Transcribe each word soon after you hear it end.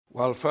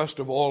Well, first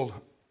of all,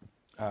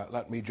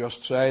 let me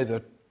just say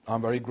that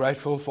I'm very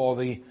grateful for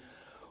the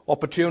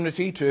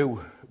opportunity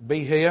to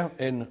be here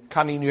in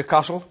Canny,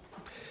 Newcastle,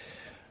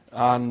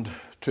 and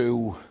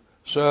to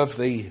serve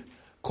the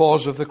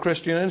cause of the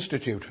Christian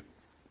Institute.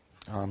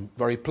 I'm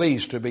very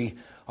pleased to be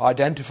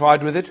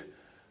identified with it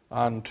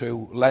and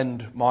to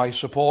lend my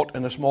support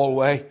in a small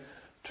way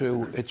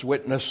to its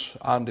witness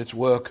and its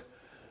work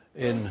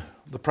in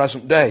the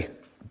present day.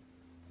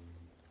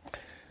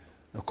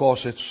 Of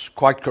course, it's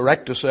quite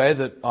correct to say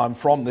that I'm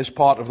from this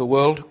part of the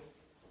world.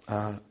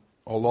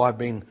 Although I've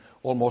been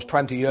almost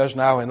 20 years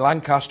now in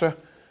Lancaster,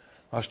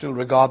 I still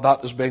regard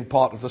that as being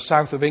part of the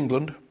south of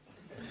England.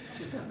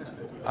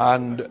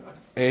 And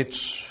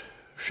it's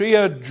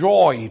sheer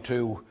joy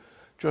to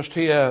just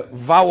hear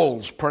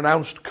vowels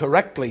pronounced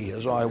correctly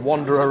as I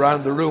wander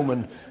around the room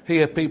and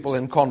hear people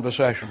in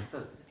conversation.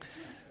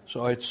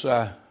 So it's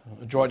a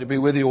joy to be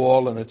with you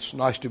all, and it's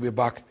nice to be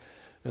back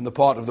in the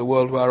part of the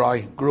world where I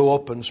grew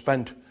up and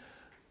spent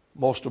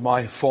most of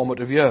my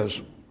formative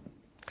years.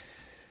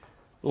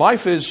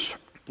 Life is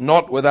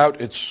not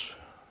without its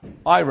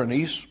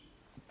ironies,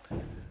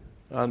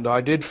 and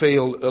I did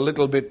feel a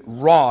little bit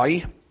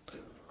wry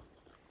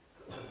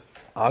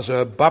as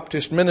a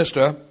Baptist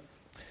minister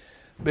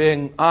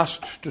being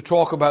asked to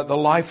talk about the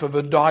life of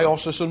a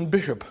diocesan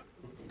bishop.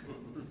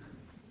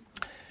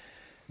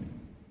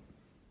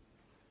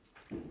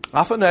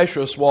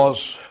 Athanasius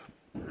was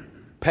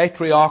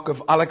Patriarch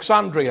of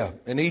Alexandria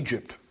in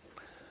Egypt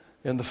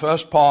in the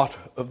first part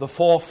of the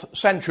 4th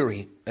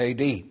century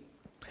AD.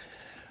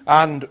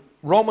 And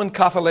Roman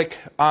Catholic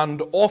and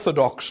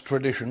Orthodox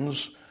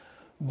traditions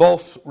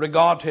both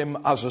regard him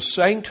as a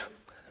saint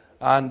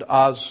and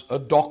as a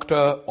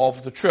doctor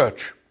of the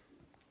church.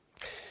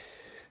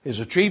 His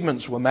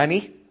achievements were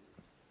many.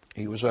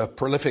 He was a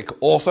prolific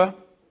author,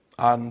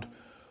 and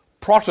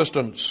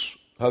Protestants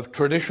have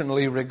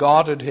traditionally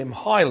regarded him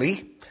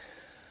highly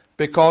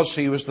because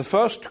he was the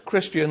first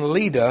Christian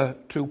leader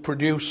to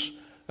produce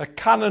a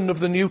canon of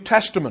the New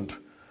Testament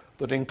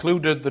that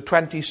included the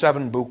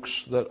 27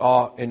 books that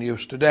are in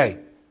use today.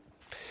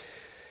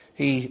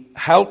 He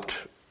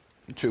helped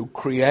to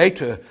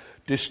create a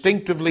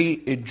distinctively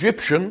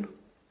Egyptian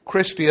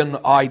Christian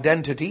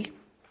identity.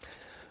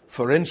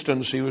 For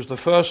instance, he was the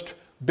first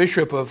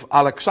bishop of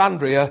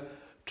Alexandria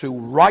to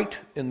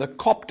write in the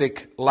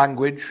Coptic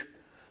language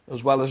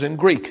as well as in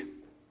Greek.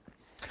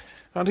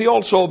 And he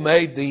also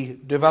made the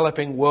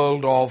developing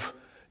world of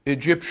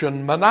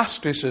Egyptian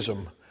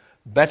monasticism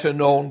better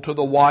known to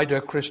the wider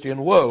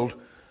Christian world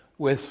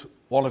with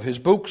one of his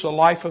books, A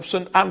Life of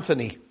St.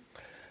 Anthony.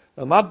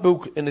 And that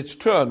book, in its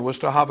turn, was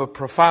to have a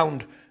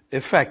profound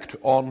effect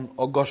on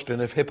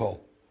Augustine of Hippo.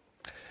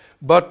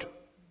 But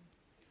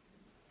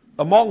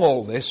among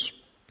all this,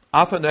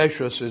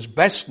 Athanasius is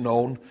best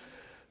known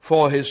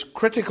for his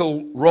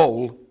critical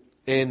role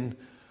in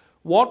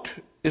what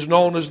is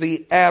known as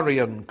the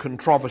Arian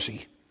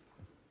controversy.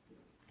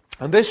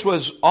 And this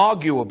was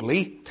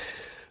arguably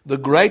the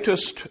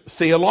greatest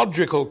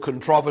theological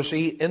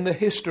controversy in the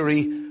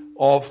history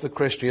of the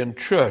Christian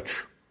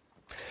church.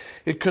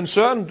 It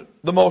concerned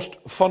the most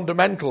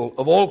fundamental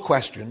of all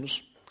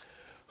questions: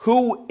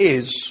 who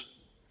is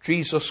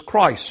Jesus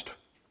Christ?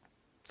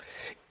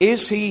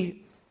 Is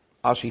he,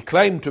 as he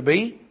claimed to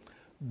be,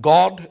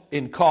 God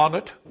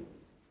incarnate,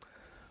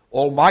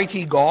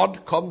 Almighty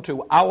God come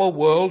to our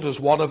world as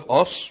one of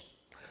us?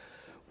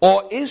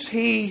 Or is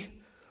he,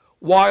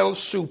 while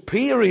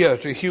superior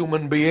to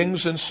human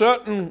beings in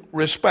certain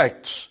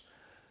respects,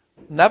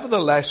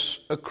 nevertheless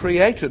a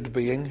created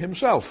being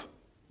himself?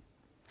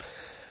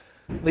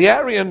 The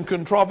Arian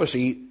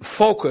controversy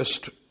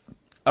focused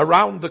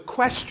around the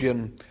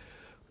question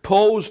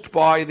posed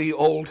by the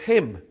old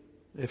hymn,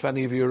 if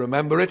any of you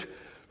remember it: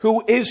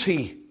 who is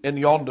he in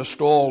yonder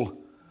stall,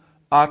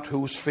 at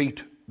whose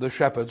feet the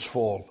shepherds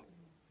fall?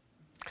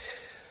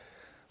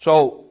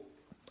 So,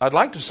 I'd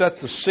like to set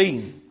the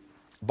scene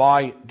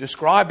by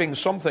describing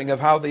something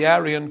of how the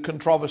Arian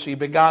controversy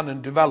began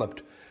and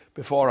developed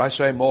before I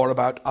say more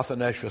about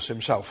Athanasius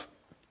himself.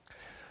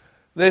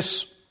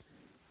 This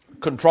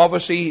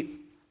controversy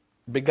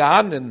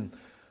began in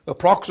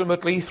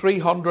approximately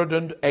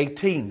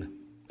 318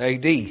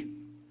 AD,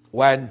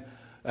 when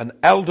an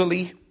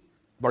elderly,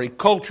 very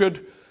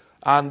cultured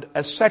and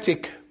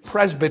ascetic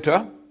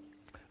presbyter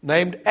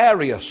named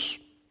Arius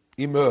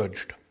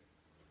emerged.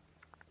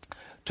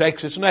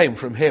 Takes its name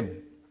from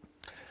him.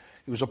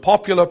 He was a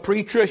popular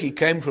preacher. He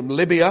came from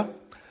Libya,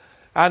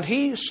 and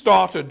he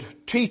started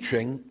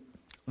teaching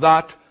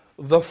that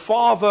the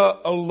Father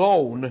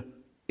alone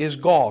is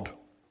God.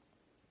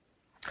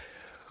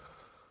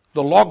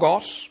 The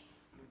Logos,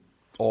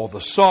 or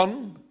the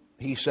Son,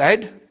 he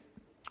said,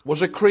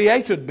 was a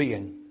created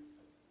being,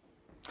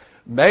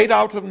 made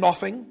out of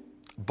nothing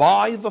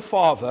by the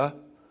Father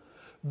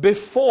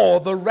before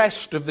the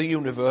rest of the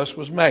universe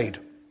was made.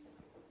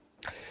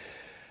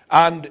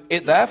 And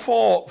it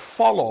therefore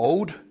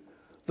followed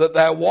that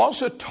there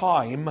was a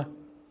time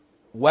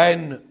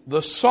when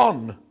the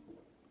Son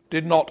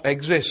did not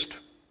exist.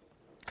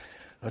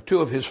 Two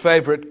of his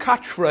favorite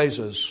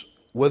catchphrases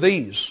were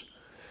these.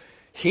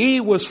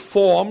 He was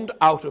formed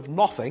out of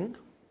nothing,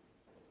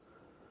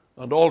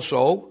 and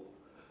also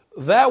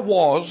there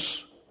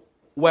was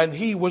when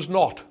he was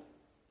not.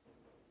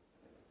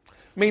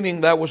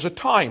 Meaning there was a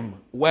time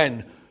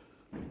when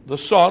the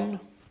Son,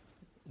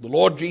 the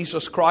Lord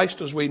Jesus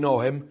Christ as we know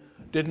him,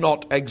 did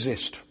not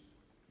exist.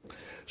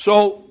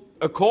 So,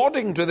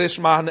 according to this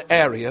man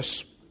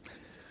Arius,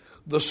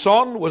 the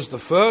Son was the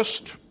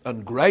first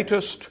and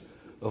greatest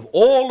of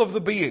all of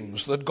the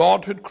beings that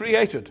God had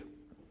created.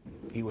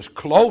 He was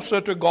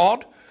closer to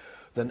God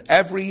than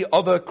every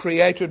other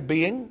created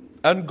being,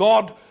 and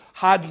God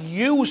had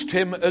used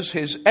him as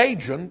his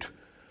agent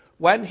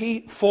when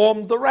he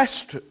formed the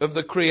rest of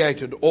the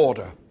created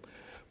order.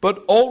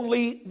 But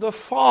only the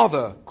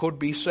Father could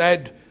be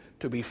said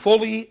to be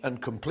fully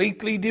and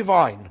completely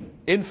divine,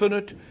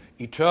 infinite,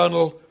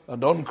 eternal,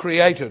 and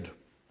uncreated.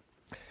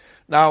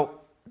 Now,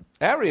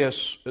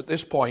 Arius, at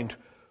this point,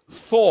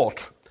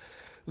 thought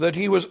that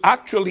he was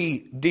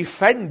actually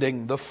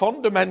defending the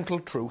fundamental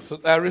truth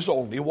that there is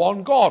only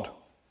one God.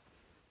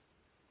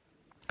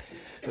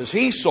 As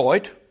he saw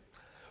it,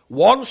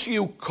 once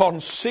you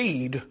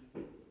concede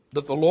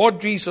that the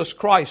Lord Jesus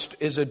Christ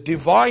is a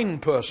divine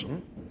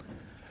person,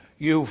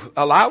 you've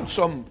allowed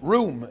some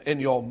room in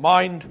your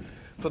mind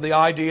for the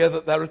idea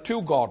that there are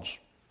two gods.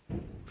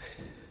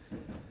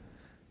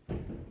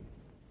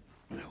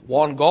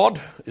 One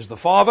God is the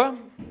Father,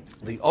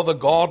 the other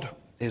God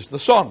is the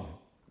Son.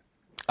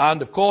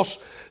 And of course,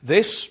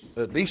 this,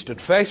 at least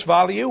at face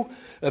value,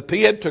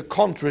 appeared to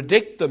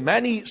contradict the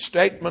many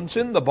statements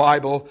in the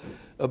Bible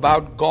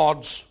about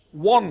God's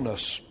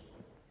oneness.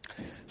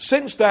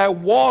 Since there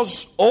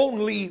was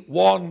only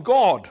one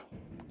God,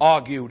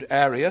 argued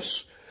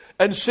Arius,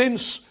 and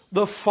since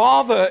the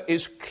Father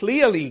is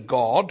clearly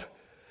God,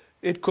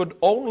 it could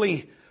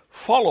only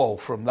follow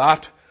from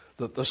that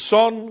the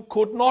Son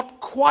could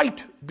not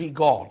quite be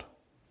God.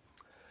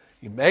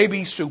 He may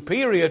be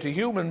superior to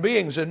human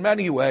beings in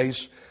many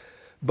ways,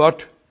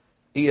 but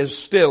he is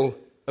still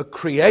a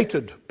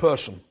created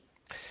person.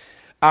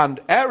 And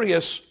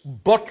Arius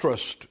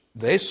buttressed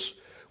this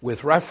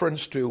with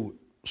reference to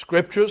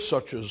scriptures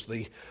such as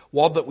the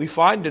one that we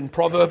find in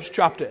Proverbs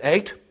chapter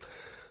 8.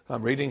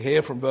 I'm reading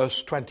here from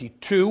verse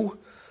 22.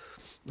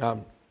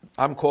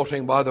 I'm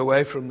quoting, by the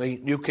way, from the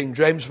New King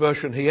James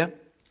Version here.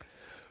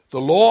 The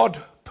Lord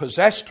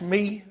possessed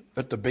me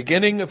at the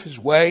beginning of his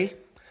way.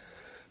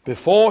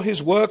 Before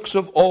his works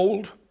of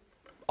old,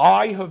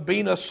 I have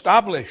been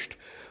established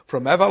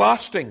from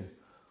everlasting,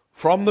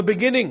 from the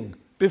beginning,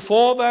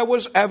 before there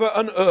was ever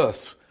an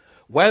earth.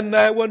 When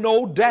there were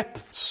no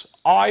depths,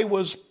 I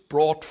was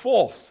brought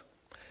forth.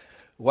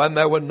 When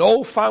there were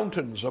no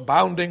fountains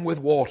abounding with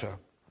water.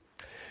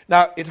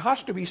 Now, it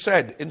has to be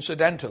said,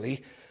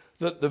 incidentally,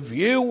 that the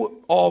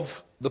view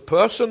of the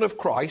person of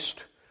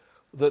Christ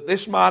that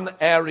this man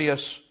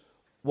Arius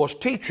was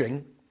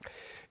teaching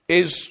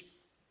is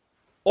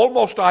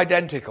almost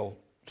identical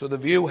to the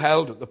view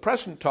held at the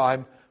present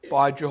time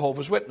by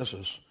Jehovah's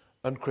Witnesses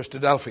and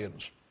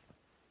Christadelphians.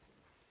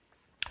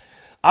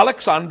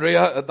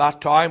 Alexandria at that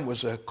time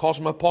was a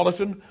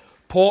cosmopolitan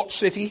port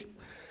city.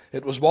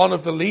 It was one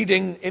of the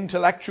leading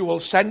intellectual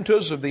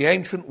centers of the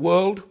ancient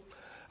world,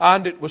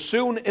 and it was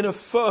soon in a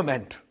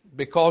ferment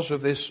because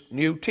of this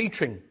new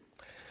teaching.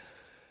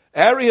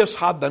 Arius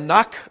had the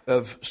knack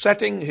of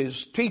setting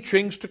his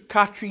teachings to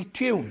catchy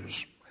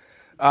tunes,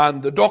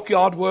 and the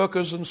dockyard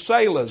workers and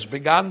sailors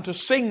began to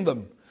sing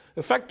them,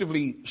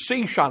 effectively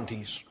sea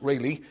shanties,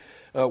 really,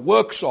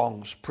 work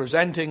songs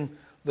presenting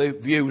the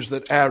views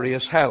that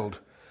Arius held.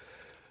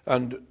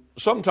 And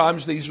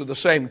sometimes these were the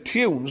same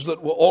tunes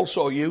that were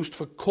also used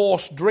for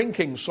coarse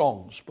drinking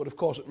songs, but of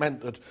course it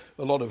meant that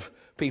a lot of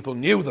people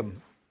knew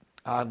them.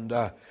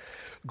 And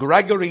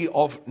Gregory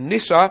of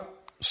Nyssa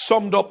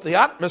summed up the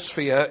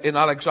atmosphere in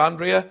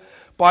Alexandria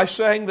by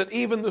saying that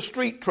even the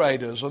street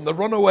traders and the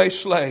runaway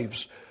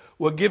slaves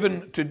were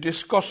given to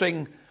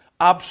discussing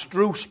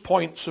abstruse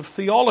points of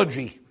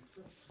theology.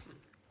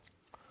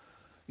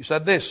 He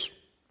said this,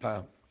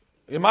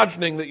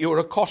 imagining that you were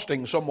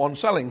accosting someone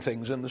selling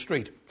things in the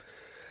street.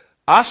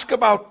 Ask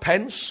about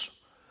pence,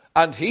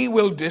 and he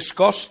will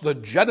discuss the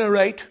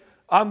generate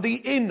and the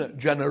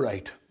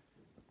ingenerate.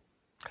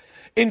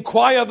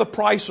 Inquire the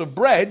price of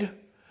bread,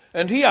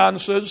 and he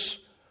answers,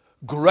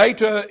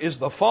 greater is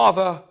the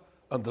Father,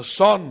 and the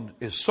Son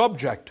is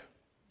subject.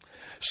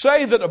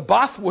 Say that a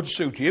bath would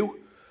suit you,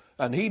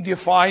 and he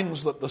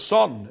defines that the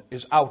Son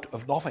is out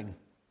of nothing.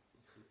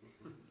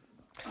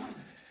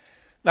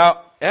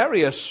 Now,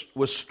 Arius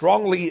was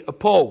strongly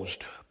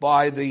opposed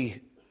by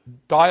the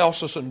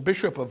diocesan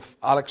bishop of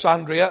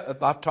Alexandria at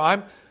that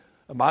time,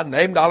 a man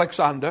named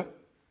Alexander,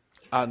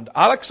 and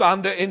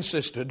Alexander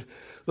insisted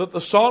that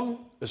the Son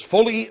is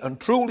fully and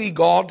truly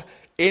God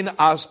in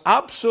as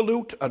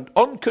absolute and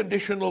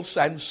unconditional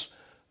sense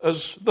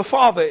as the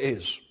Father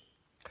is.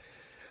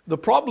 The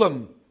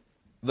problem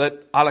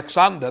that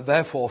Alexander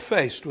therefore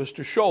faced was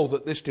to show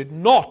that this did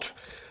not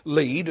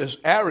lead, as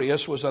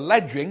Arius was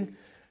alleging,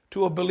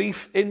 to a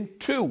belief in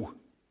two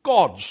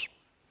gods.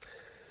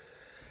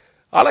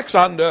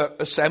 Alexander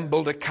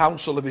assembled a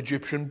council of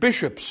Egyptian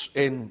bishops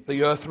in the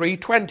year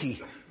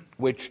 320,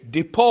 which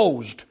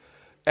deposed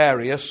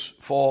Arius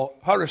for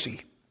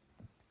heresy.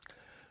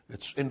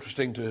 It's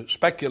interesting to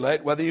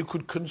speculate whether you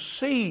could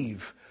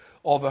conceive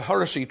of a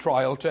heresy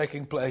trial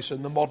taking place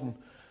in the modern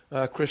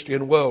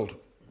Christian world.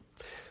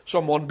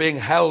 Someone being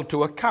held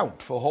to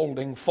account for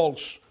holding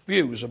false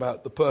views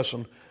about the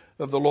person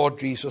of the Lord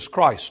Jesus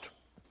Christ.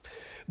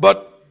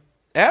 But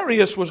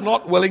Arius was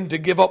not willing to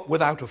give up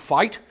without a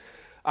fight,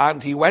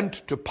 and he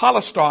went to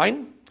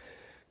Palestine,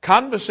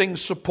 canvassing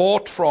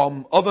support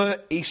from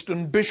other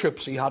Eastern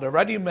bishops. He had a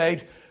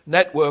ready-made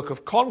network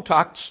of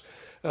contacts.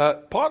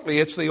 Partly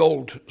it's the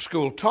old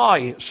school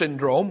tie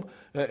syndrome.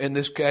 In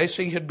this case,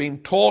 he had been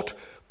taught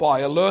by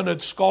a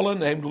learned scholar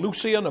named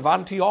Lucian of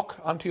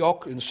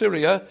Antioch in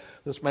Syria,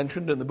 that's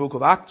mentioned in the book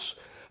of Acts,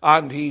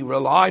 and he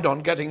relied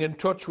on getting in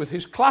touch with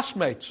his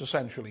classmates,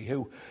 essentially,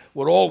 who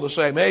were all the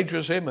same age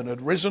as him and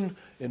had risen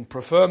in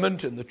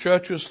preferment in the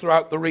churches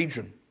throughout the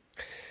region.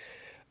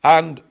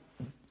 And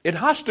it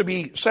has to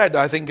be said,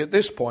 I think, at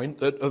this point,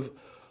 that of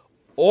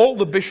all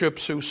the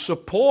bishops who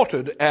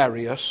supported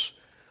Arius,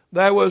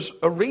 there was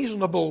a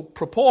reasonable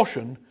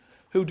proportion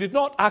who did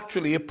not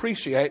actually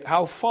appreciate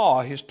how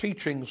far his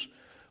teachings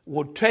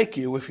would take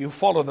you if you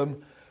follow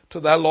them to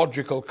their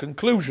logical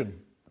conclusion.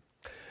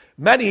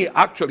 Many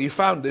actually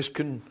found this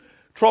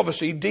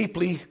controversy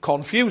deeply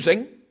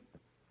confusing,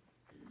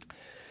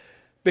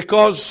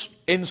 because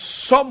in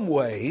some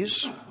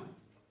ways,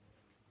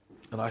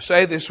 and I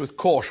say this with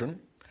caution,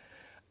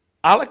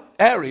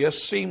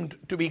 Arius seemed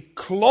to be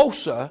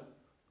closer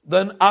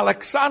than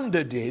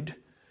Alexander did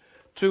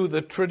to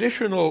the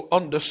traditional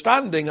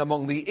understanding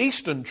among the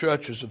Eastern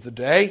churches of the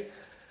day,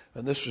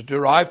 and this was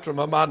derived from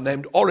a man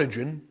named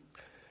Origen,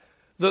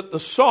 that the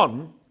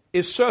Son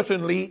is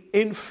certainly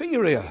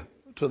inferior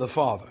to the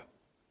Father.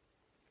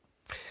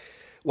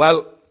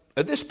 Well,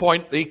 at this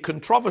point, the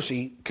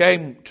controversy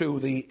came to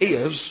the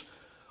ears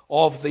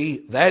of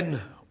the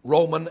then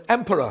Roman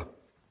Emperor,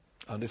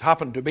 and it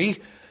happened to be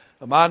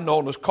a man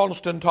known as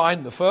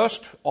Constantine I,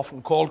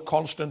 often called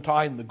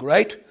Constantine the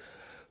Great,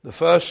 the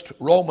first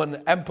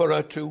Roman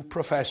emperor to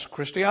profess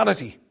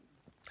Christianity.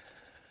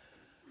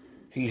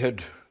 He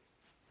had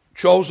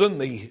chosen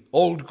the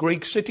old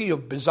Greek city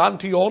of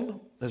Byzantion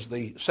as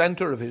the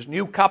center of his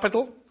new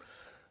capital.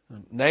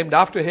 Named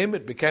after him,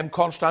 it became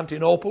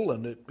Constantinople,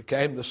 and it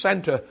became the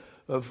center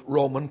of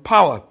Roman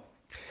power.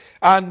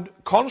 And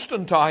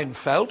Constantine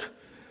felt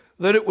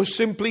that it was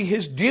simply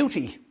his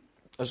duty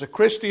as a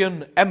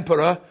Christian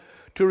emperor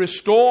to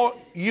restore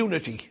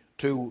unity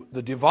to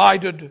the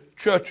divided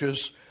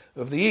churches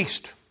of the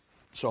East.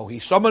 So he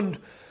summoned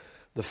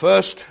the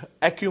first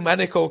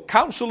ecumenical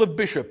council of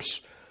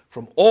bishops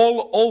from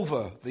all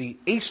over the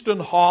eastern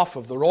half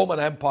of the Roman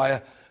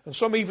Empire, and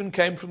some even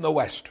came from the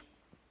west.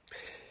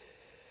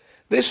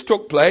 This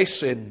took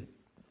place in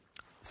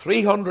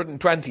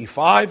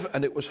 325,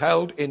 and it was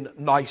held in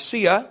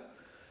Nicaea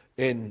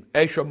in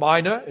Asia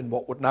Minor, in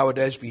what would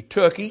nowadays be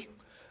Turkey,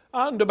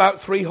 and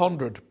about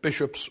 300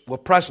 bishops were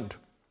present.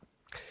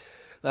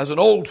 There's an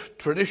old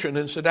tradition,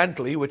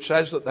 incidentally, which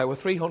says that there were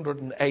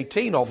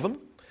 318 of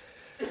them,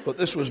 but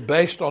this was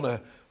based on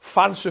a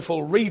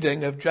fanciful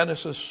reading of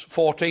Genesis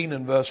 14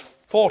 and verse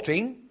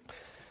 14,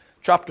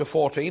 chapter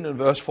 14 and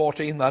verse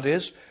 14, that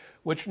is,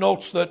 which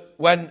notes that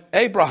when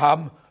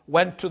Abraham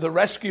went to the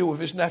rescue of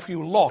his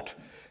nephew Lot,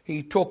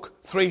 he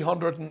took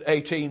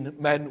 318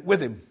 men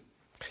with him.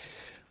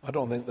 I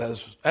don't think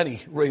there's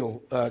any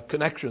real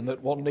connection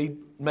that one need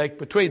make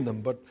between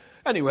them, but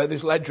anyway,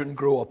 this legend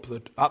grew up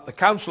that at the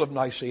Council of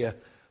Nicaea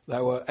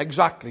there were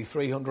exactly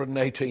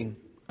 318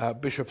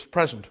 bishops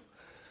present.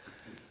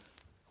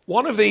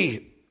 One of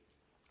the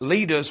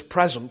leaders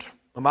present,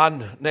 a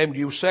man named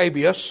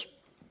Eusebius,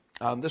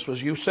 and this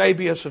was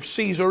Eusebius of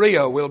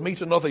Caesarea. We'll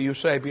meet another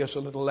Eusebius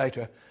a little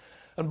later.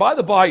 And by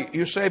the by,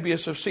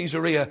 Eusebius of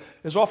Caesarea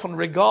is often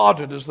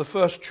regarded as the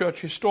first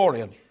church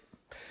historian.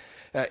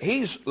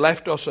 He's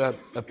left us a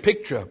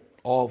picture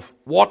of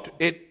what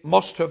it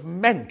must have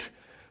meant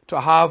to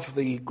have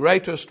the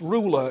greatest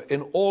ruler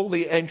in all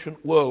the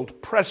ancient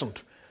world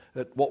present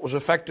at what was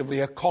effectively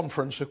a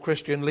conference of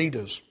Christian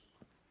leaders.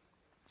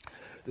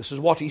 This is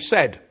what he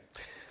said.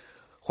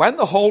 When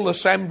the whole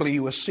assembly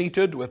was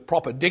seated with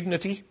proper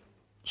dignity,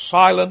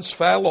 silence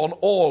fell on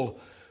all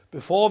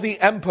before the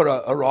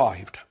emperor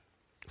arrived.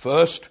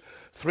 First,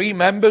 3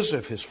 members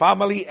of his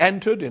family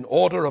entered in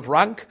order of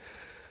rank,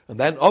 and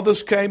then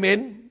others came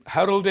in,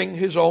 heralding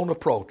his own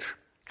approach.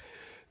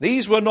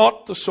 These were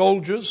not the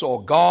soldiers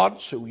or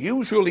guards who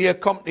usually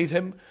accompanied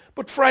him,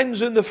 but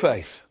friends in the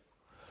faith.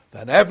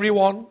 Then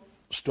everyone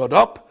stood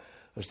up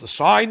as the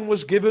sign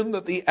was given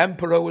that the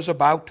emperor was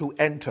about to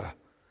enter.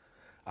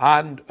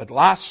 And at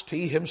last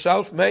he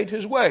himself made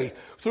his way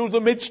through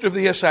the midst of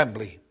the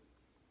assembly,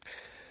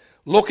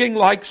 looking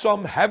like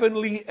some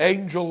heavenly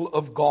angel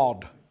of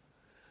God.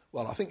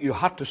 Well, I think you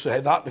had to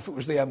say that if it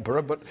was the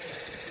emperor, but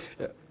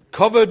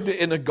covered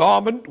in a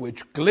garment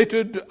which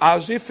glittered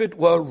as if it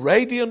were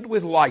radiant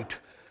with light,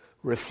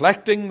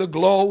 reflecting the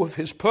glow of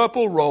his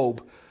purple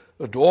robe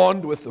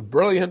adorned with the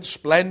brilliant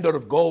splendor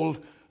of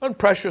gold and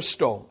precious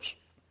stones.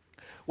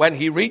 When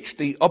he reached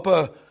the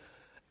upper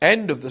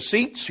end of the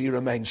seats, he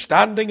remained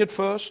standing at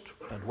first,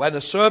 and when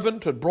a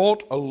servant had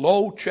brought a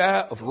low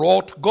chair of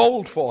wrought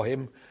gold for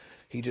him,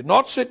 he did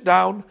not sit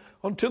down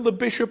until the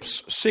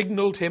bishops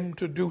signaled him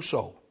to do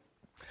so.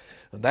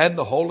 And then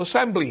the whole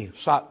assembly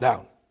sat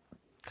down.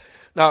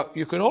 Now,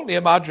 you can only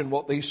imagine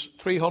what these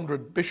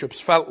 300 bishops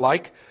felt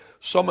like,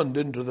 summoned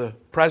into the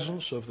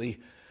presence of the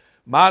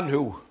man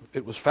who,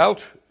 it was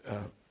felt,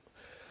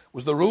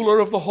 was the ruler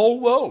of the whole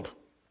world,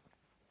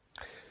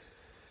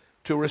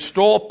 to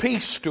restore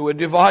peace to a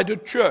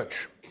divided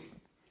church.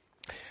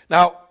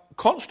 Now,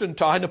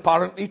 Constantine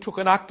apparently took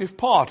an active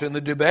part in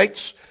the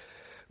debates,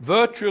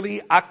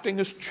 virtually acting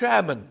as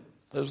chairman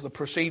as the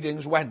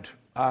proceedings went,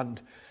 and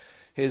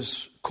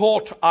his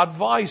court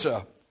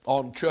advisor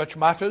on church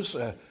matters,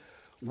 a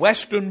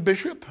Western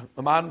bishop,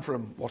 a man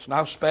from what's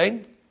now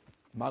Spain,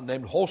 a man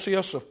named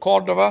Hosius of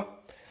Cordova,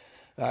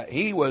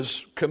 he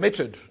was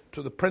committed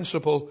to the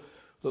principle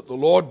that the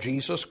Lord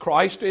Jesus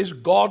Christ is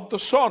God the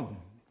Son,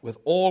 with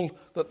all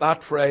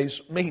that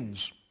phrase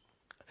means.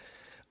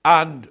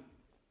 And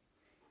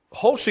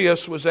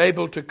Hosius was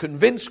able to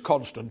convince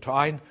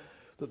Constantine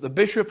that the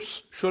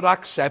bishops should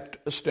accept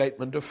a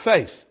statement of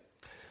faith.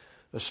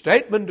 A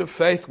statement of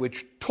faith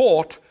which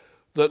taught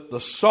that the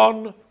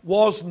Son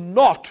was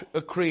not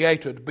a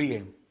created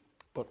being,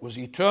 but was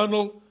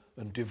eternal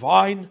and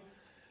divine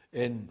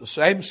in the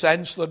same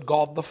sense that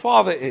God the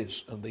Father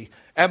is. And the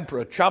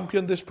emperor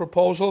championed this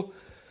proposal,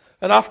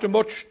 and after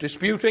much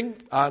disputing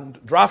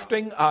and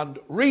drafting and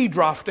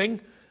redrafting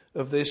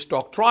of this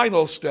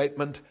doctrinal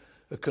statement,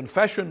 a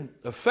confession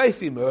of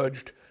faith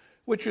emerged,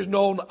 which is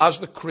known as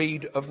the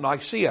Creed of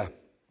Nicaea.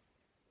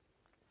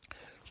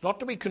 It's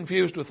not to be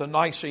confused with the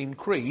Nicene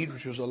Creed,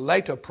 which was a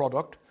later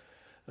product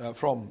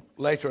from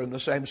later in the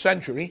same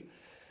century.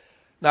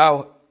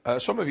 Now,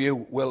 some of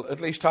you will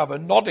at least have a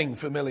nodding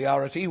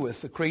familiarity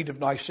with the Creed of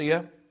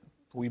Nicaea.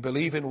 We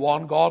believe in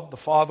one God, the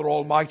Father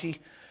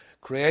Almighty,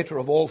 creator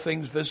of all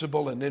things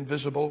visible and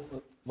invisible.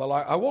 Well,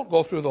 I won't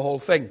go through the whole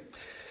thing.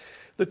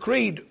 The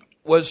creed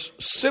was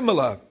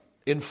similar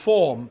in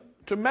form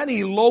to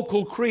many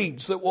local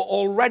creeds that were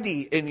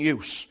already in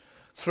use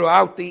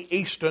throughout the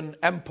Eastern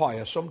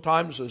Empire,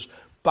 sometimes as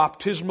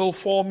baptismal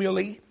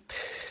formulae.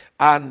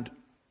 And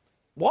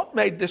what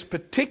made this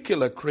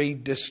particular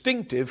creed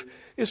distinctive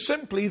is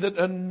simply that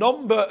a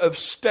number of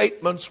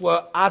statements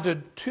were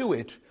added to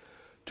it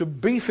to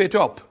beef it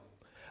up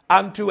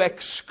and to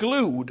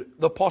exclude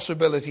the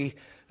possibility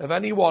of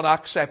anyone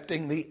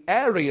accepting the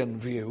Arian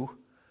view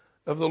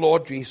of the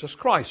Lord Jesus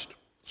Christ.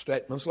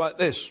 Statements like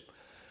this: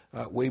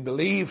 we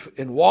believe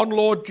in one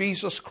Lord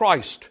Jesus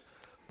Christ,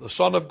 the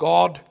Son of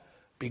God,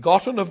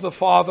 begotten of the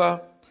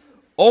Father,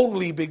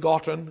 only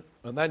begotten,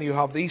 and then you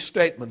have these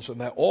statements,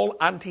 and they're all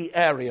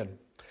anti-Arian.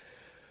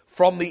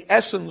 From the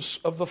essence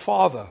of the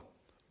Father,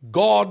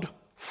 God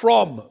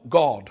from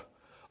God,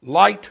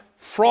 light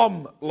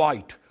from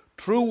light,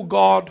 true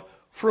God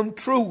from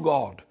true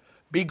God,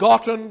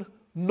 begotten,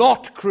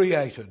 not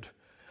created,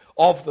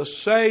 of the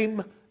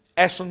same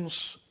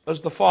essence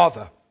as the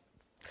Father.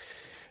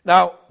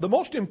 Now, the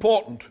most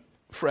important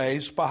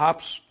phrase,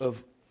 perhaps,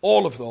 of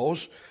all of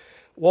those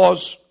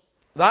was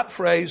that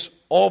phrase,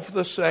 of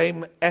the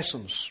same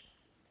essence.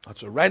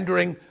 That's a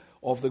rendering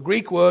of the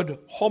Greek word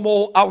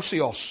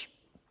homoousios.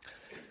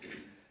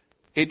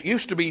 It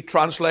used to be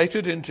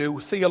translated into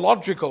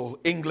theological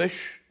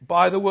English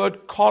by the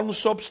word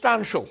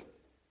consubstantial,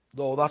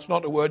 though that's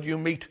not a word you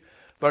meet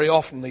very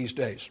often these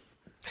days.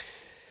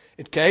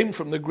 It came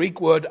from the Greek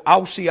word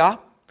ousia,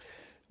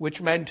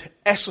 which meant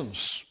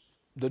essence,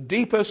 the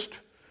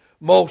deepest,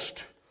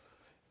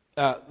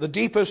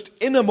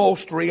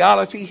 innermost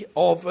reality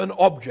of an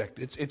object,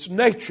 its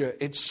nature,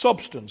 its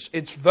substance,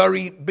 its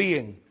very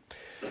being.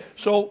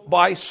 So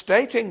by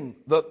stating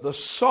that the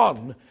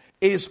Son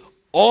is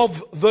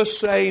of the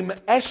same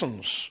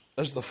essence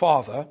as the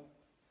Father,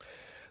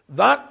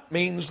 that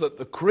means that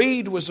the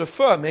creed was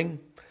affirming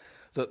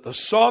that the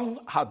Son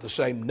had the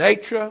same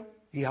nature,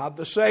 he had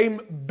the same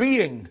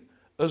being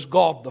as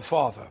God the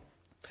Father.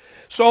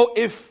 So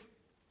if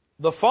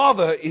the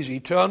Father is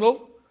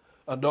eternal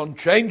and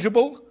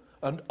unchangeable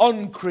and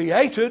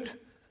uncreated,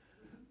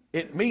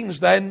 it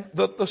means then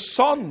that the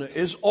Son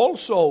is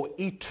also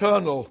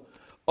eternal,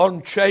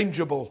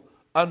 unchangeable,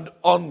 and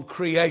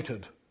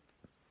uncreated.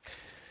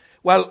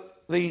 Well,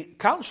 the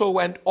council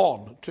went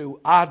on to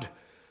add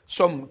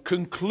some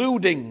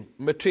concluding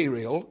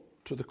material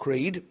to the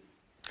creed,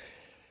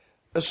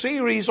 a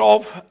series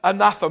of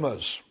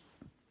anathemas.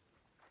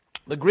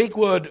 The Greek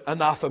word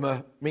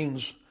anathema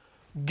means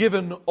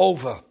given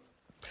over.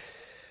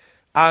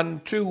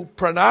 And to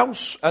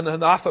pronounce an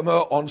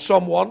anathema on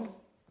someone,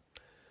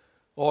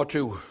 or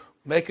to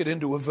make it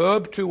into a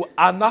verb, to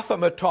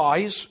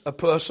anathematize a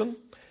person,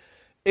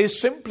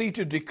 is simply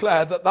to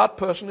declare that that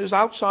person is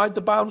outside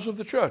the bounds of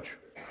the church,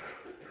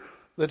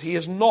 that he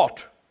is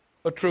not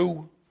a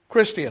true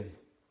Christian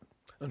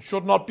and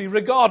should not be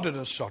regarded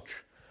as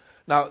such.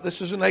 Now,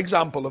 this is an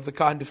example of the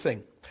kind of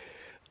thing.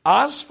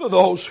 As for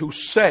those who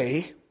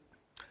say,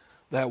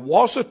 there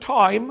was a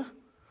time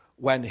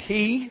when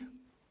he,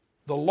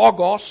 the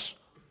Logos,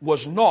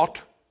 was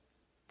not,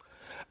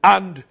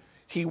 and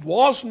he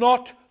was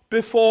not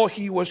before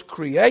he was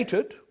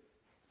created,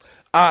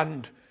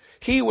 and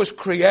he was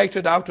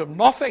created out of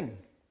nothing,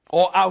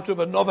 or out of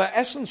another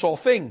essence or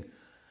thing,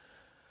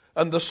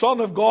 and the Son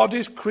of God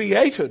is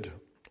created,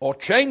 or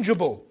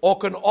changeable, or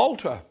can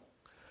alter,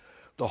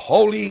 the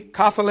Holy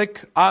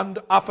Catholic and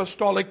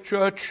Apostolic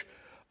Church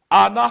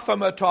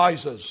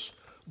anathematizes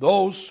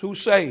those who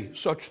say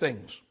such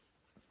things.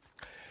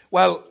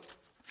 Well,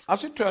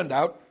 as it turned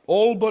out,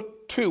 all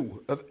but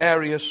two of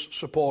Arius'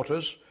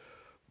 supporters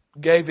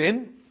gave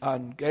in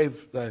and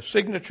gave their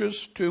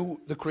signatures to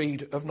the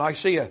Creed of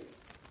Nicaea.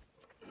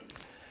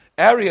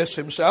 Arius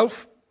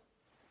himself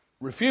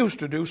refused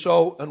to do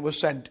so and was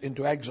sent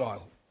into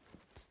exile.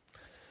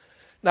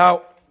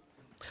 Now,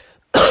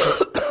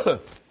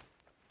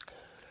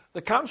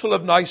 the Council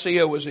of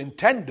Nicaea was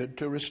intended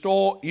to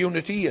restore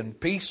unity and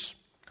peace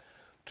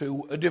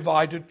to a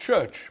divided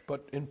church,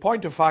 but in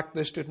point of fact,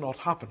 this did not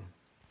happen.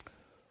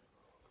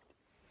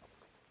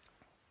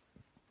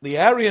 The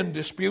Arian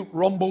dispute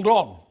rumbled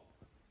on.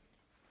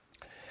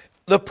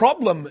 The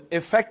problem,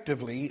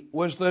 effectively,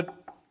 was that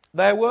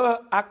there were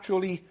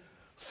actually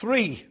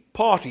three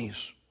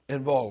parties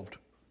involved,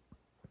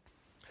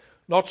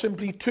 not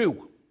simply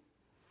two.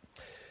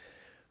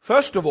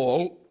 First of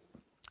all,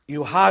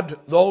 you had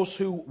those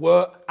who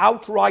were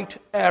outright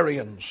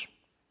Arians.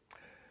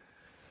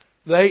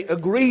 They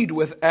agreed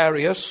with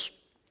Arius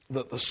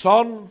that the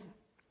Son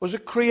was a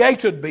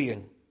created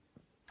being.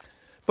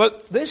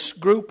 But this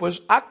group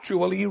was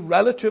actually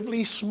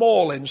relatively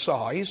small in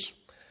size.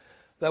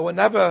 There were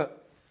never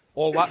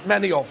all that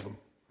many of them.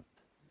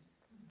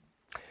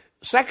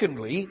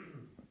 Secondly,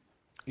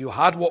 you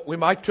had what we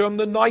might term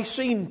the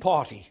Nicene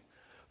party,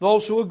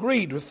 those who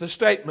agreed with the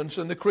statements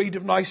in the Creed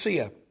of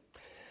Nicaea.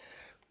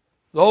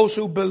 Those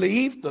who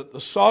believed that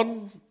the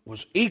Son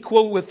was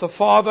equal with the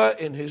Father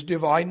in his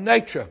divine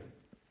nature.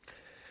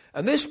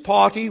 And this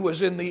party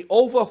was in the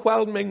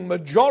overwhelming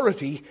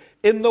majority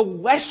in the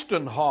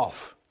western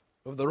half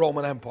of the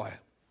Roman Empire.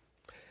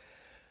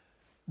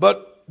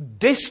 But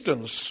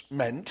distance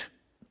meant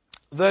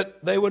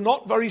that they were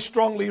not very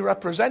strongly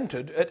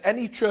represented at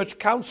any church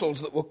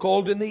councils that were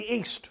called in the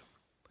East.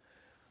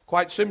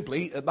 Quite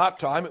simply, at that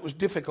time, it was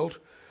difficult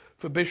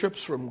for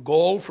bishops from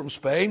Gaul, from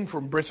Spain,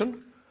 from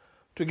Britain,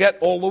 to get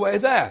all the way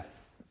there.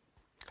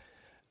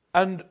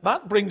 And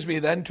that brings me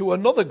then to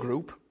another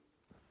group.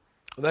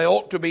 They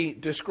ought to be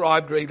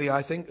described really,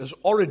 I think, as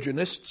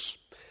Origenists.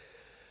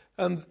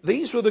 And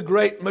these were the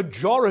great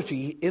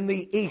majority in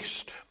the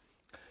East.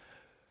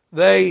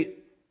 They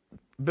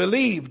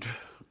believed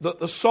that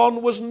the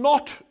Son was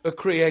not a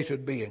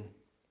created being.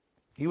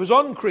 He was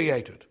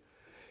uncreated.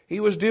 He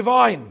was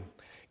divine,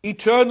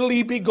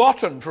 eternally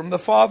begotten from the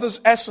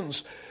Father's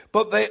essence.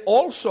 But they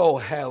also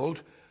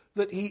held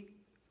that he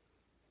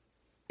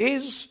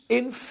is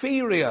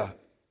inferior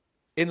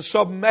in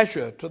some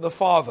measure to the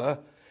Father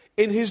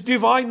in his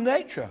divine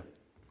nature.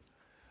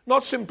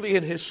 Not simply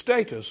in his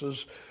status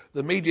as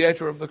the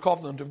mediator of the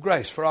covenant of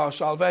grace for our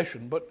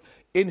salvation, but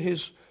in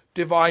his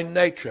divine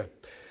nature.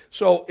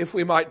 So, if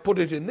we might put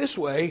it in this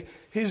way,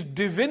 his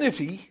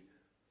divinity,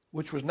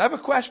 which was never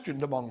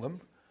questioned among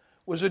them,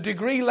 was a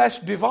degree less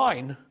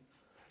divine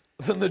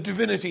than the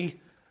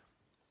divinity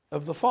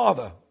of the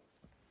Father.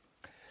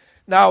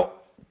 Now,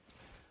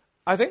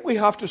 I think we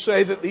have to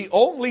say that the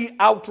only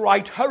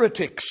outright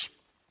heretics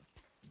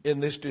in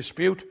this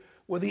dispute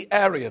were the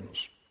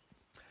Arians.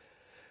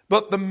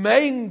 But the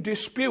main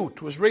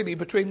dispute was really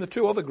between the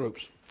two other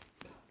groups.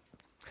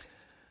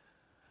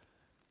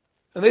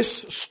 And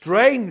this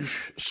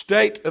strange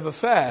state of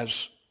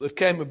affairs that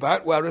came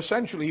about, where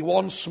essentially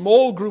one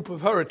small group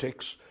of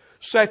heretics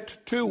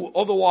set two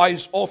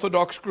otherwise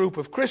orthodox group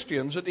of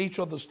Christians at each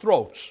other's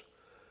throats,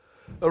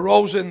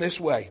 arose in this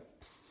way.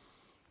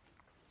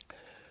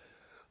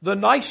 The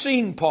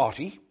Nicene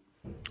party,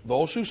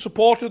 those who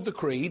supported the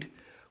Creed,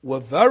 were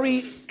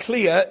very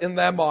clear in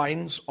their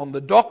minds on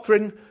the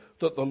doctrine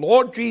that the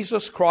Lord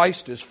Jesus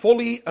Christ is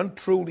fully and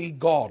truly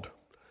God.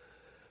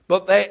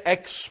 But they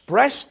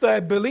expressed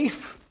their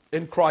belief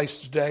in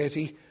Christ's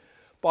deity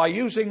by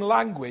using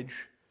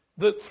language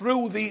that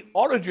threw the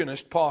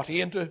Origenist party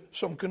into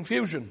some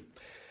confusion.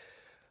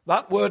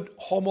 That word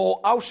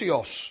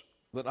homoousios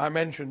that I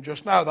mentioned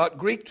just now, that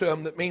Greek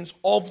term that means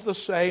of the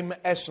same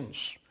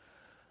essence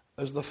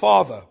as the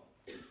Father.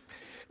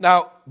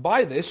 Now,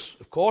 by this,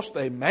 of course,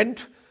 they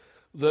meant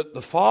that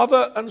the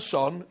Father and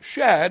Son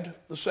shared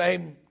the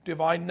same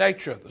divine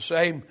nature, the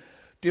same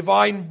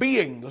divine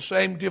being, the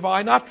same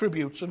divine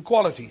attributes and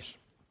qualities.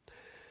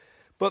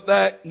 But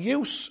their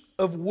use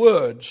of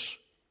words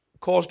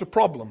caused a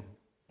problem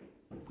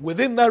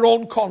within their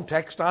own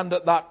context and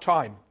at that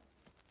time.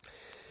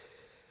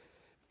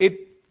 It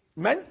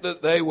meant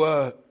that they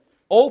were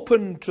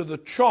open to the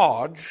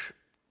charge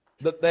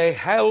that they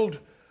held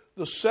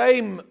the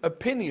same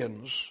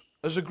opinions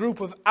as a group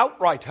of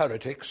outright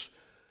heretics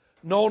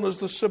known as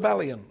the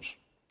Sabellians.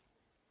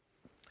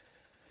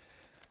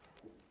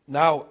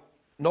 Now,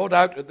 no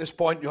doubt at this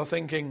point you're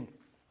thinking,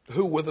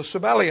 who were the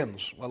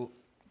Sabellians? Well,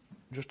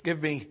 just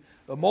give me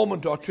a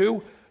moment or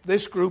two.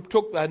 This group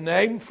took their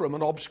name from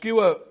an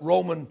obscure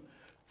Roman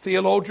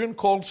theologian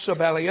called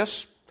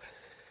Sabellius,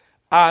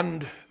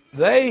 and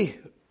they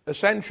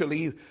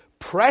essentially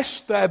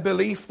pressed their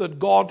belief that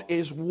God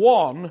is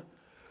one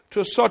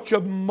to such a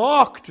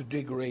marked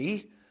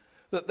degree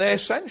that they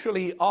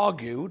essentially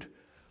argued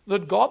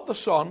that God the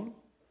Son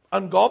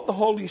and God the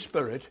Holy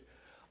Spirit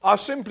are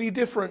simply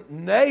different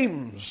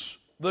names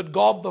that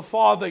God the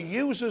Father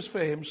uses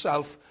for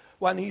himself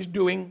when he's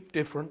doing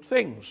different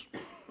things.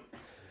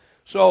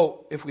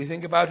 So, if we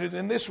think about it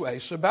in this way,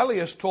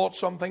 Sabellius taught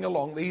something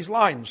along these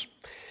lines.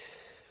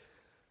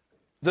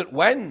 That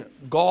when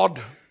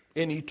God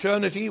in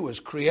eternity was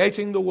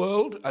creating the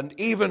world and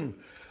even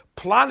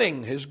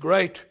planning his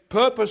great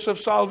purpose of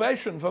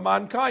salvation for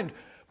mankind,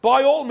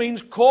 by all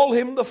means call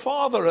him the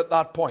Father at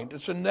that point.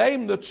 It's a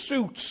name that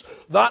suits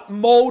that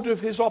mode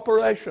of his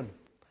operation.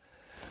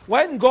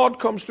 When God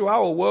comes to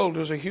our world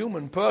as a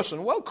human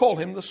person, well, call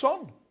him the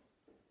Son,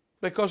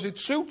 because it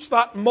suits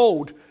that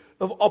mode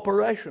of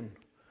operation.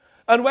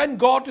 And when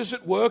God is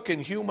at work in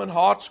human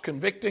hearts,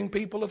 convicting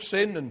people of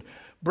sin and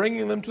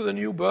bringing them to the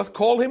new birth,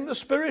 call him the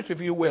Spirit,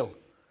 if you will,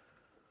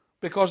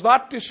 because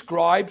that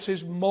describes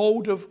his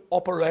mode of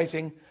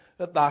operating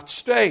at that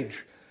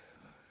stage.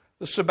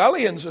 The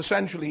Sabellians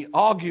essentially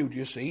argued,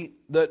 you see,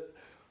 that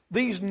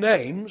these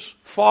names,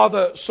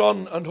 Father,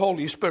 Son, and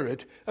Holy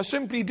Spirit, are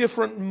simply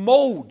different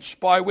modes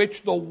by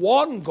which the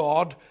one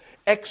God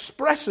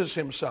expresses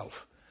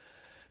himself.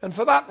 And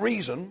for that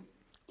reason,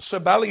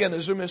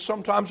 Sabellianism is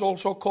sometimes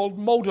also called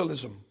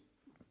modalism.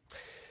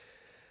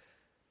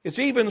 It's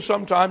even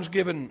sometimes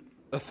given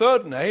a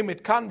third name.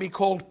 It can be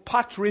called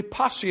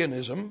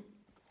patripassianism.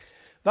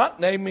 That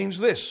name means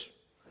this: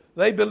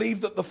 they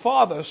believe that the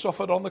Father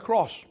suffered on the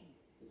cross.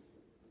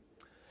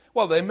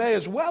 Well, they may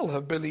as well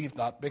have believed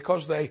that,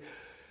 because they,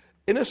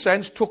 in a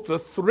sense, took the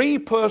three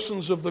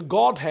persons of the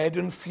Godhead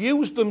and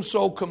fused them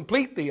so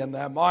completely in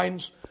their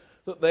minds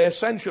that they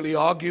essentially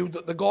argued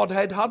that the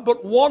Godhead had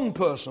but one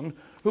person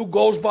who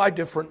goes by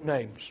different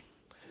names.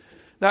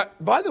 Now,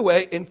 by the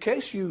way, in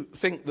case you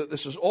think that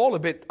this is all a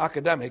bit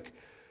academic,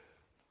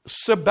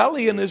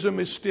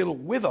 Sabellianism is still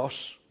with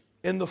us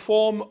in the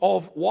form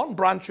of one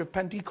branch of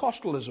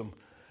Pentecostalism,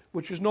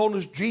 which is known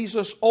as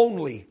Jesus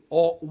only,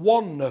 or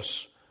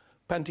oneness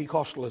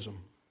Pentecostalism.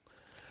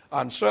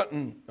 And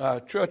certain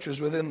churches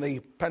within the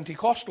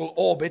Pentecostal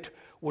orbit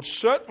would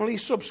certainly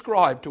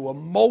subscribe to a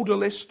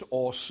modalist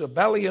or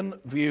Sabellian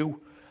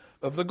view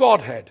of the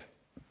Godhead.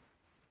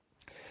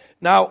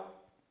 Now,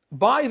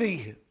 by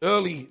the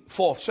early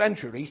 4th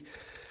century,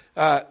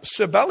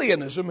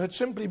 Sabellianism had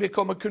simply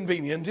become a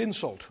convenient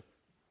insult,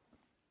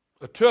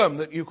 a term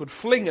that you could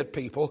fling at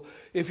people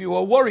if you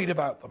were worried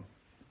about them.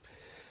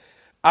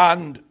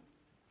 And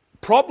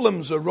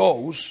problems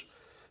arose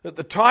at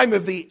the time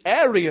of the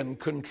Arian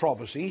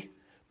controversy,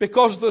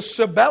 because the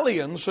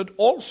Sabellians had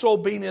also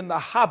been in the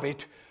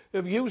habit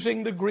of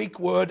using the Greek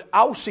word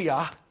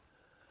ousia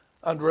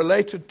and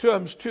related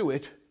terms to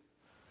it.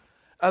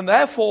 And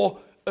therefore,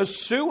 as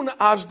soon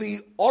as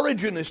the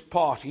Origenist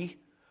party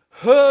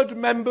heard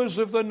members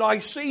of the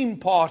Nicene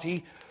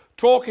party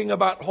talking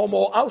about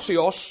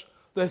homoousios,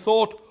 they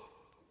thought,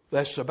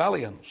 they're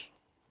Sabellians.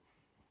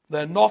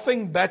 They're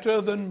nothing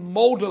better than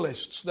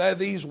modalists. They're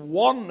these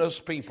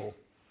oneness people.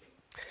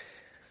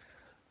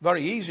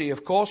 Very easy,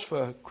 of course,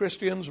 for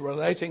Christians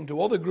relating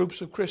to other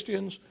groups of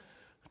Christians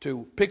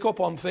to pick up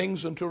on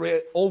things and to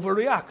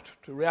overreact,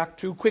 to react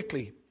too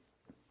quickly.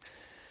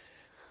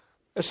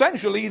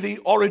 Essentially, the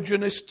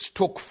Origenists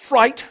took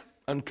fright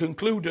and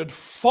concluded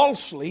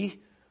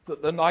falsely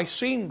that the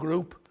Nicene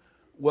group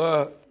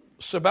were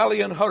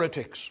Sabellian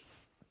heretics.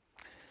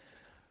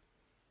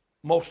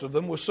 Most of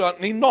them were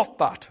certainly not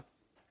that,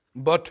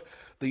 but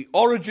the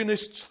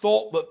Origenists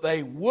thought that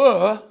they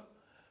were,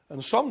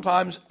 and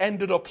sometimes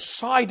ended up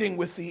siding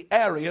with the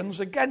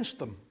Arians against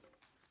them.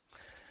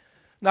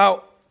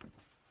 Now,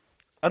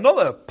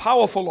 another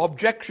powerful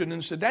objection,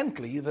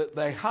 incidentally, that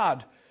they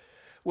had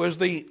was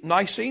the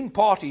Nicene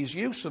party's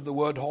use of the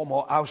word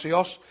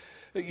homoousios.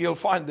 You'll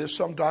find this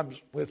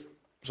sometimes with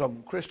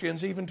some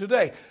Christians even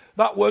today.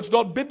 That word's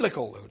not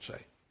biblical, they would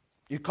say.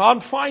 You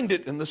can't find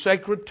it in the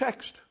sacred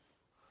text.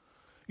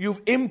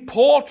 You've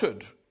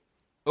imported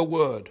a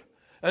word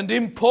and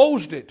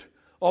imposed it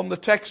on the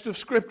text of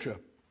Scripture.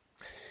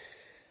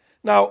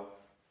 Now,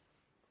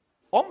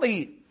 on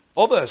the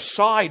other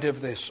side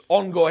of this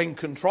ongoing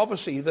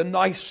controversy, the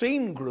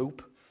Nicene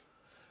group,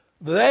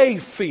 they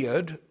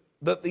feared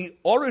that the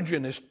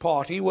Origenist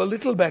party were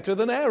little better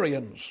than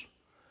Arians,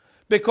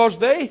 because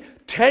they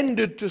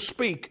tended to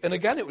speak, and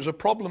again it was a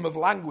problem of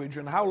language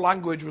and how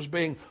language was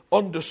being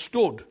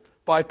understood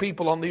by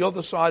people on the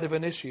other side of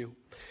an issue.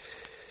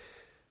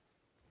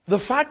 The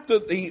fact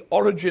that the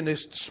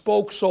Origenists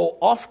spoke so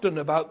often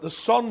about the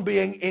Son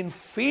being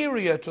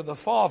inferior to the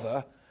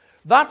Father,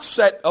 that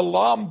set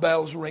alarm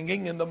bells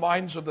ringing in the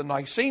minds of the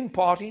Nicene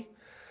party,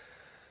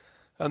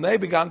 and they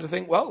began to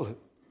think, well,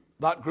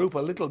 that group a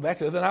little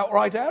better than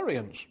outright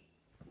Arians.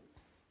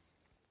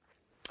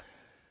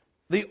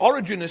 The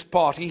Origenist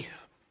party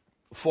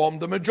formed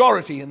the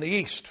majority in the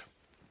East.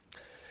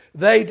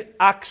 They'd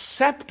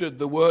accepted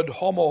the word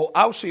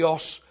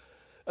homoousios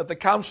at the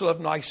Council of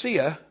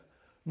Nicaea,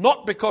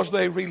 not because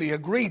they really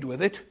agreed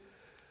with it,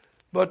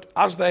 but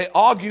as they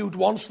argued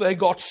once they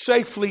got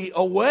safely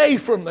away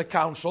from the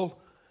council,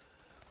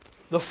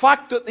 the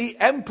fact that the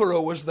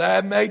emperor was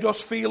there made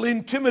us feel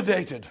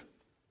intimidated.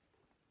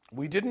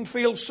 We didn't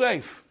feel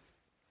safe.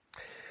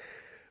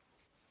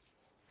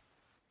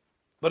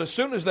 But as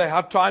soon as they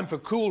had time for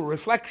cool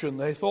reflection,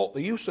 they thought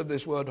the use of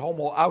this word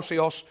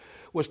homoousios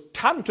was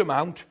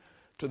tantamount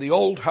to the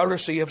old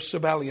heresy of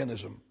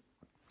Sabellianism.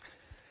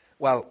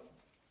 Well,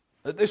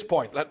 at this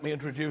point, let me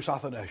introduce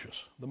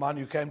Athanasius, the man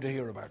you came to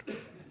hear about.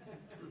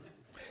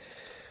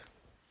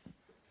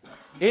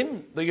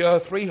 In the year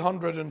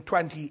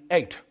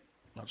 328,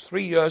 that's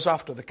 3 years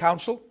after the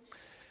council,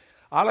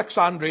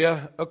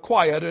 Alexandria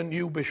acquired a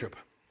new bishop.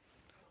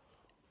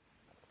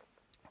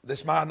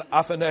 This man,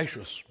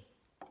 Athanasius.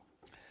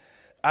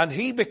 And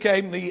he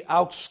became the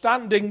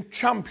outstanding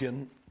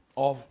champion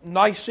of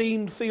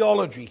Nicene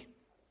theology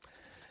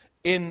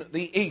in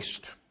the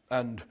East.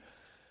 And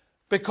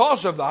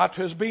because of that,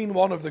 has been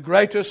one of the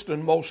greatest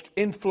and most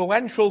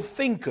influential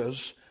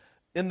thinkers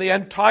in the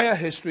entire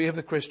history of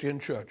the Christian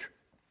church.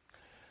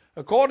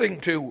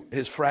 According to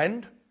his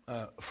friend,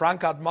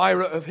 frank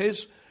admirer of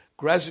his,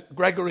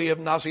 Gregory of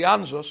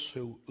Nazianzus,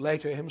 who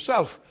later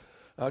himself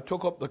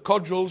took up the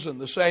cudgels in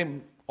the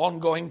same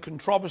ongoing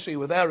controversy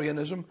with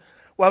Arianism,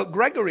 well,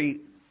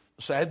 Gregory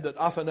said that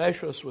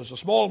Athanasius was a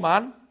small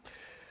man,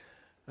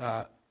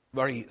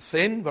 very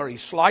thin, very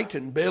slight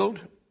in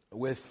build,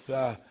 with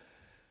a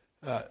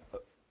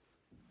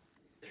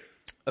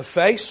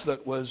face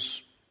that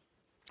was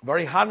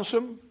very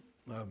handsome,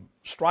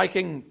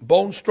 striking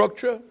bone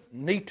structure,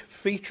 neat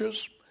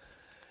features,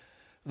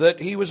 that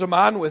he was a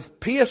man with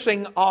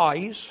piercing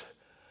eyes,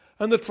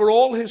 and that for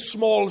all his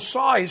small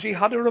size, he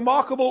had a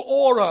remarkable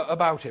aura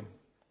about him.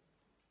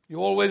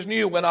 You always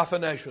knew when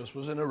Athanasius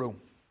was in a room.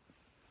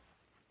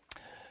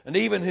 And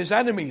even his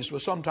enemies were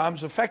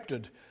sometimes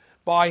affected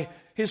by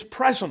his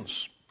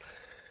presence.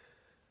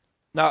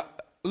 Now,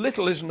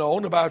 little is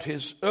known about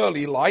his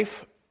early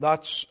life.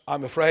 That's,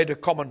 I'm afraid, a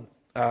common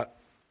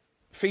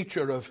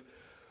feature of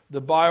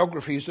the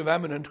biographies of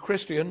eminent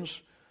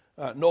Christians.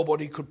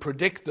 Nobody could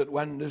predict that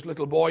when this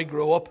little boy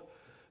grew up,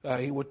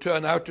 he would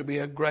turn out to be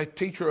a great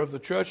teacher of the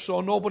church,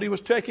 so nobody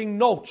was taking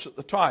notes at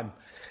the time.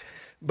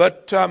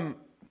 But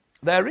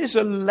there is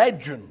a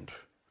legend,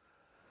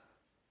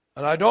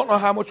 and I don't know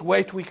how much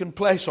weight we can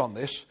place on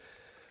this,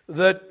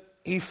 that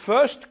he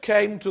first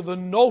came to the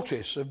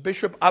notice of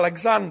Bishop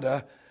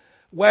Alexander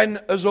when,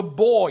 as a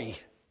boy,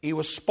 he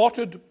was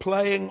spotted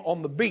playing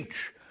on the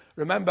beach.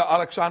 Remember,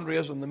 Alexandria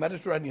is in the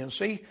Mediterranean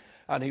Sea,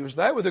 and he was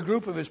there with a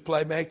group of his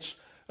playmates,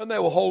 and they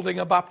were holding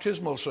a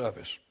baptismal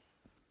service.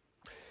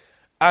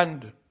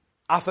 And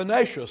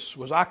Athanasius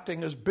was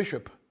acting as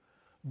bishop,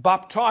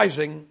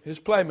 baptizing his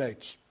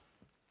playmates.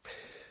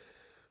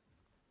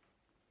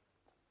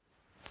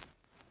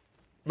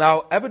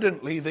 Now,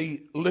 evidently,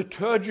 the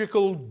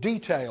liturgical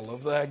detail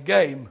of their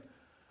game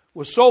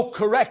was so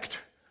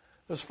correct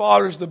as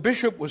far as the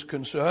bishop was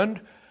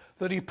concerned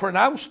that he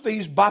pronounced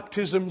these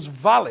baptisms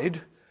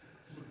valid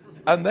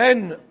and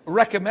then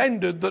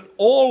recommended that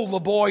all the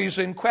boys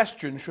in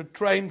question should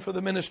train for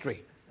the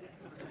ministry.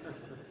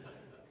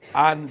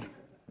 And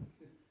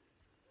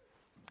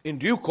in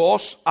due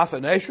course,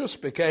 Athanasius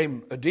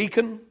became a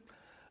deacon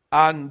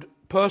and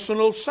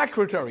personal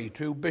secretary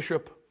to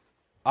Bishop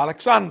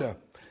Alexander.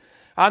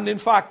 And in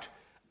fact,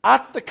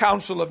 at the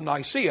Council of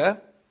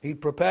Nicaea, he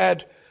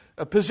prepared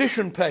a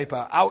position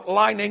paper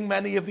outlining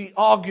many of the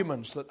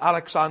arguments that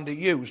Alexander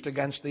used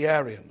against the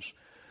Arians.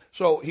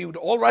 So he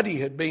already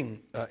had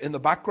been in the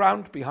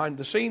background, behind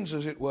the scenes,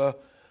 as it were,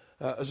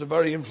 as a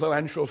very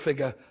influential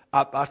figure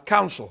at that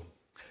council.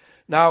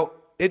 Now,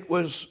 it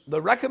was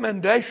the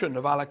recommendation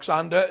of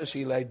Alexander as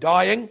he lay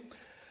dying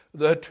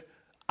that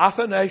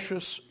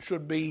Athanasius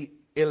should be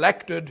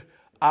elected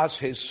as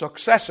his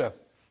successor.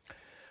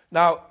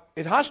 Now,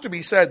 it has to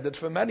be said that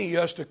for many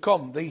years to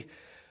come, the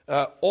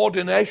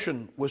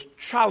ordination was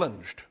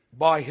challenged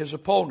by his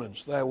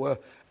opponents. There were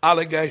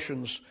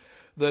allegations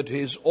that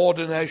his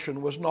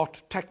ordination was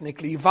not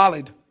technically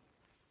valid.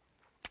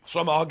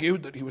 Some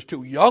argued that he was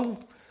too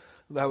young.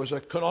 There was a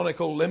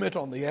canonical limit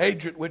on the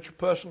age at which a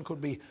person could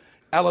be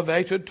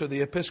elevated to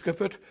the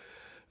episcopate.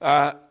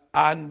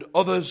 And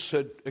others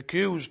had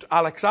accused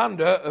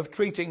Alexander of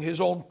treating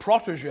his own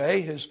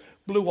protege, his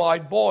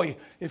blue-eyed boy,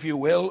 if you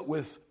will,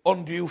 with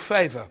undue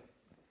favor.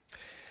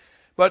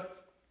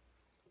 But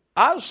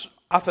as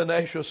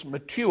Athanasius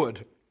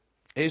matured,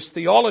 his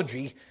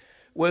theology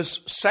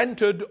was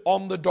centered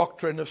on the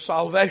doctrine of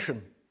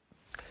salvation.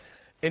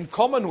 In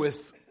common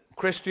with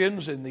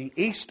Christians in the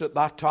East at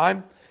that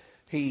time,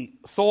 he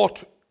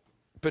thought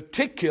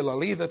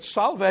particularly that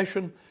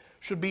salvation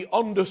should be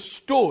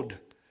understood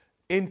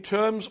in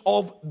terms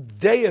of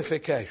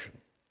deification.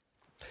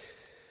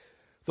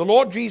 The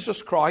Lord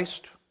Jesus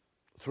Christ,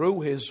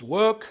 through his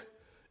work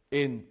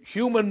in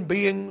human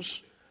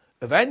beings,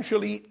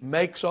 eventually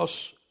makes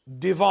us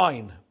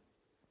divine.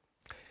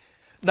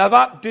 Now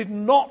that did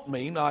not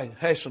mean, I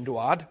hasten to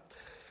add,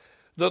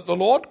 that the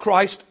Lord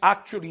Christ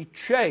actually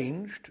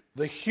changed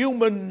the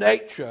human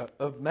nature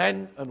of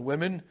men and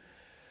women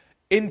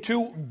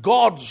into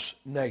God's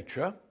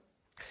nature.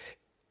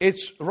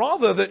 It's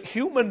rather that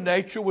human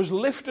nature was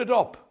lifted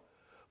up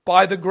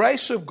by the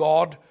grace of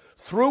God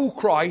through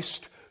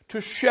Christ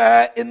to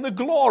share in the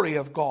glory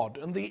of God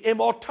and the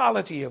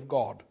immortality of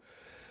God.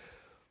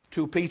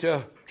 2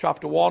 Peter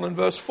chapter 1 and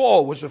verse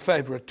 4 was a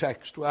favorite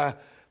text where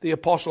the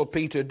Apostle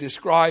Peter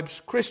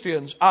describes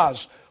Christians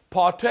as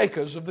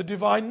partakers of the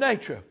divine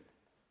nature.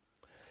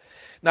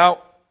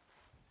 Now,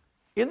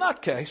 in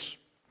that case,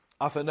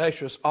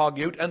 Athanasius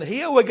argued, and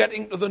here we're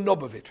getting to the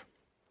nub of it,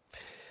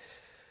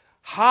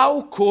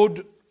 how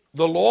could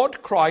the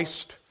Lord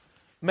Christ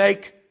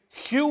make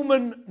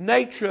human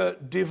nature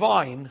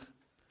divine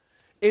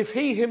if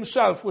he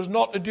himself was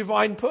not a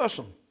divine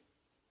person?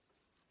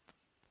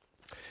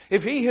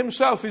 If he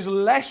himself is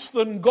less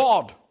than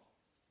God,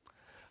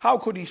 how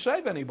could he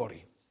save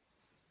anybody?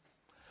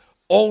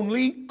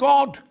 Only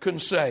God can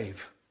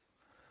save.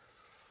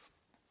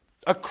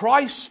 A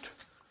Christ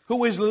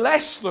who is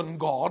less than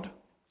God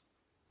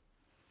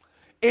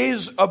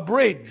is a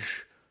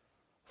bridge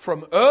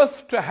from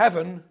earth to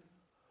heaven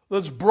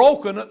that's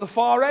broken at the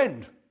far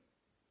end.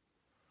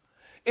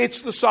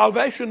 It's the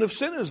salvation of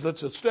sinners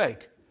that's at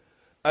stake.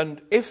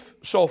 And if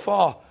so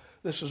far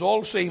this has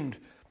all seemed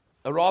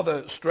a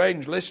rather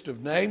strange list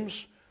of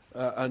names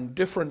and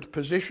different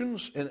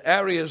positions in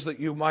areas that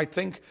you might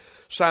think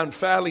sound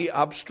fairly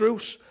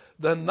abstruse,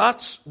 then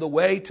that's the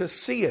way to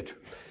see it.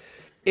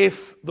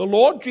 If the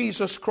Lord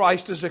Jesus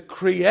Christ is a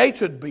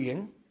created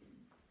being,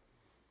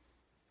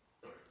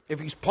 if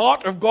he's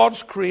part of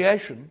God's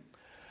creation,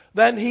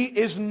 then he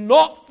is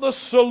not the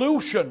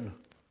solution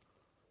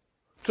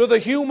to the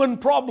human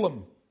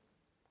problem,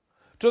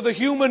 to the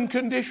human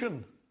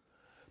condition,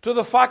 to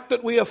the fact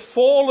that we are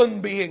fallen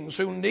beings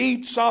who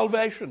need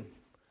salvation.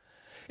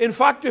 In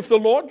fact, if the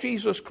Lord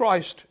Jesus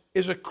Christ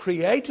is a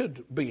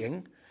created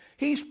being,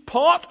 he's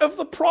part of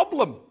the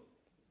problem.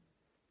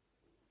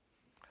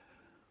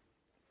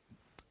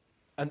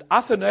 And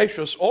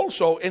Athanasius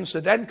also,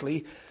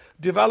 incidentally,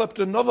 developed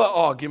another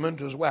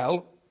argument as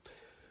well.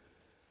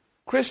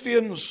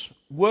 Christians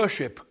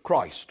worship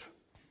Christ.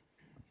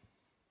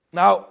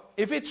 Now,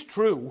 if it's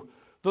true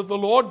that the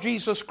Lord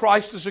Jesus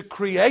Christ is a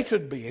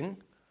created being,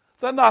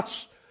 then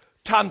that's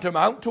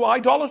tantamount to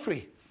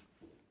idolatry.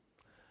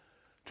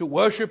 To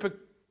worship a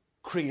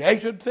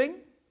created thing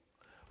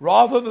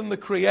rather than the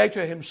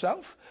Creator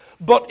himself.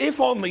 But if,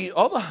 on the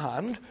other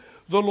hand,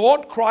 the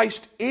Lord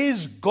Christ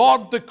is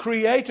God the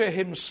Creator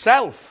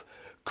himself,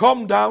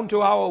 come down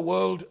to our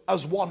world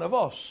as one of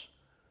us,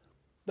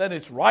 then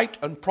it's right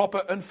and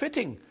proper and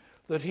fitting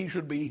that he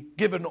should be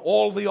given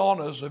all the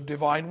honors of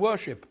divine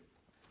worship.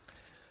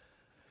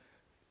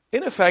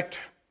 In effect,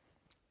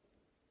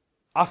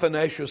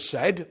 Athanasius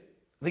said,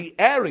 the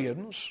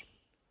Arians,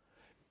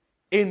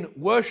 in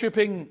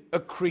worshipping a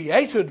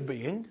created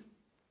being,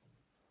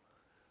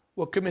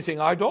 were committing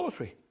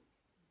idolatry.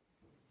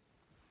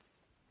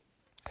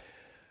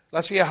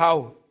 Let's hear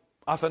how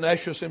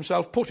Athanasius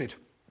himself put it.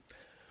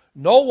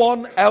 No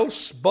one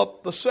else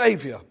but the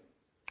Savior,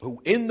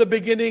 who in the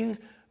beginning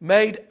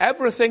made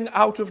everything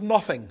out of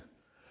nothing,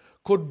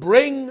 could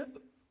bring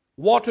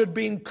what had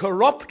been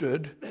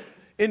corrupted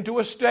into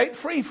a state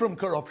free from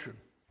corruption.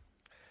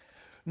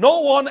 No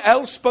one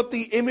else but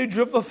the image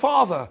of the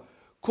Father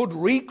could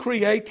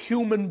recreate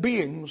human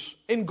beings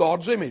in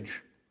God's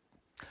image.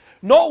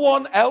 No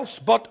one else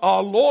but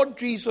our Lord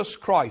Jesus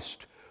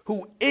Christ,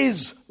 who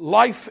is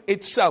life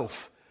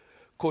itself,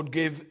 could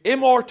give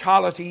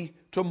immortality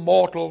to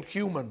mortal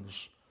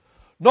humans.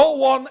 No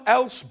one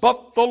else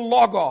but the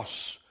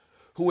Logos,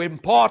 who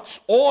imparts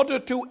order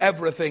to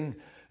everything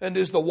and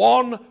is the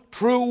one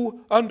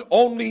true and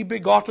only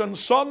begotten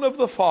Son of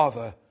the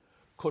Father,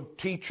 could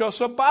teach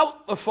us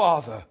about the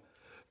Father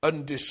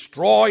and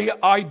destroy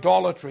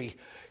idolatry.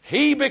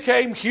 He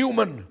became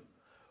human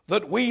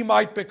that we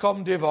might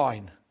become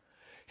divine.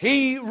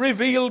 He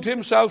revealed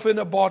himself in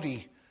a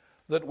body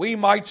that we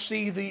might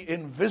see the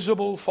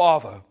invisible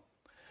Father.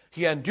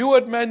 He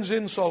endured men's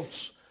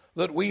insults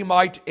that we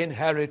might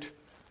inherit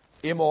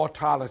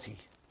immortality.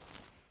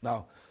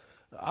 Now,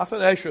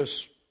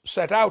 Athanasius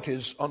set out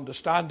his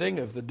understanding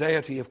of the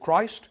deity of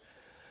Christ,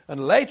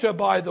 and later,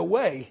 by the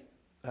way,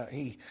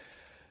 he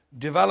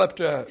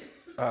developed at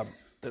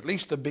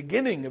least the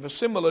beginning of a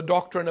similar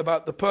doctrine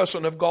about the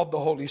person of God the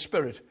Holy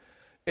Spirit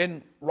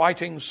in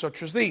writings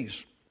such as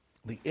these: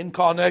 the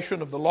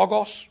incarnation of the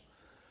Logos,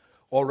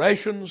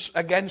 orations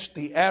against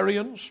the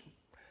Arians,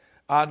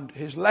 and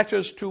his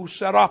letters to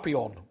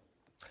Serapion.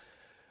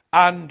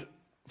 And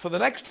for the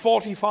next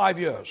 45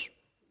 years,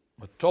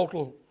 the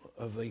total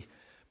of the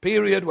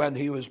period when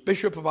he was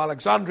Bishop of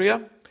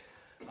Alexandria,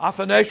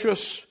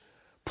 Athanasius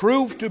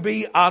proved to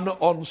be an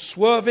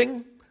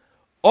unswerving,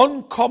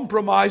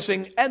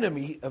 uncompromising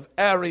enemy of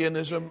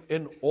Arianism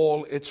in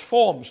all its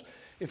forms.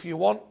 If you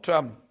want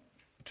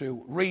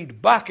to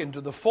read back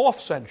into the 4th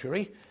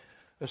century,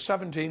 a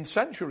 17th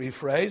century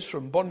phrase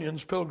from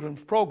Bunyan's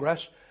Pilgrim's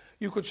Progress,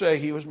 you could say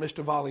he was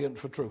Mr. Valiant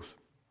for truth.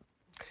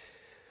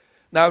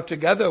 Now,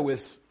 together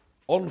with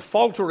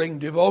unfaltering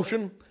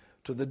devotion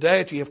to the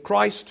deity of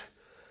Christ,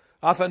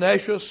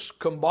 Athanasius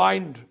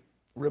combined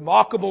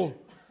remarkable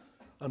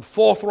and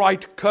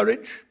forthright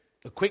courage,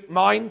 a quick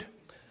mind,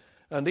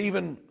 and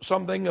even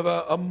something of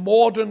a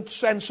mordant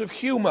sense of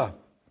humor.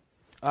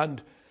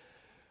 And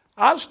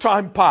as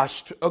time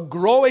passed, a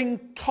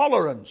growing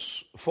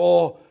tolerance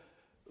for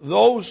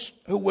those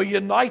who were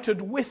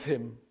united with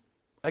him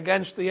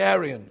against the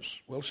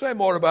Arians. We'll say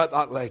more about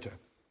that later.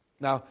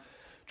 Now,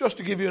 just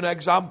to give you an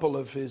example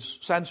of his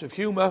sense of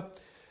humor,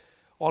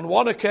 on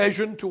one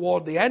occasion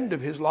toward the end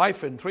of his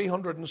life in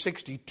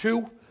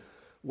 362,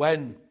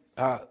 when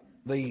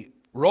the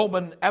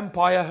Roman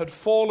Empire had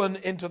fallen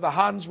into the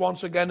hands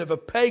once again of a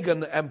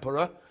pagan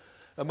emperor,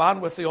 a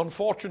man with the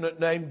unfortunate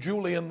name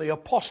Julian the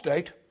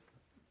Apostate,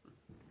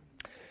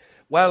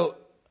 well,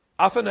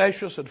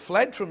 Athanasius had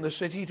fled from the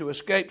city to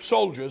escape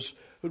soldiers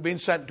who'd been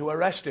sent to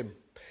arrest him.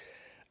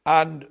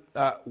 And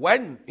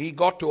when he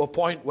got to a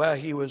point where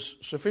he was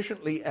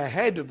sufficiently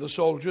ahead of the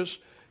soldiers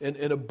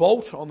in a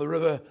boat on the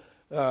river,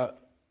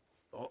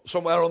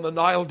 somewhere on the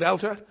Nile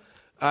Delta,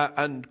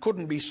 and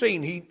couldn't be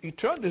seen, he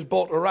turned his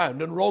boat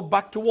around and rowed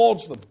back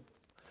towards them.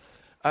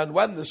 And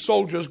when the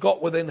soldiers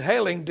got within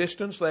hailing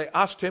distance, they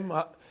asked him,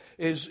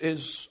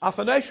 is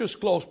Athanasius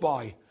close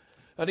by?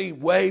 And he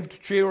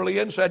waved cheerily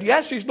and said,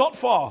 yes, he's not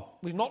far,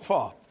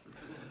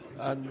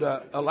 and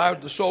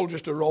allowed the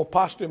soldiers to row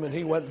past him, and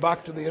he went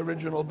back to the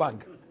original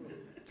bank.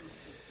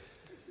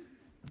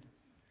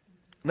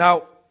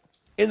 Now,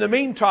 in the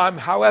meantime,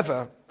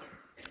 however,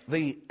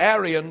 the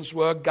Arians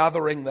were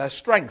gathering their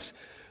strength.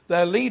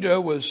 Their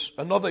leader was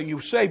another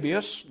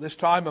Eusebius, this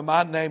time a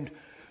man named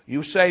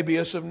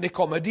Eusebius of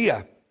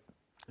Nicomedia.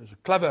 He was a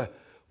clever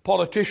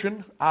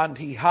politician, and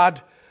he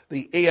had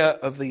the ear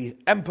of the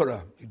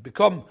emperor. He'd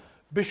become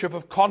Bishop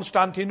of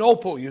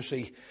Constantinople, you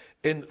see,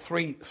 in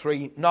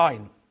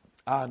 339.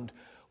 And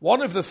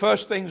one of the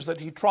first things that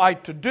he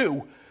tried to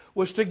do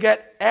was to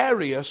get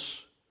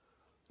Arius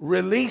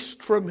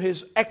released from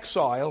his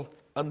exile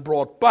and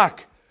brought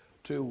back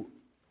to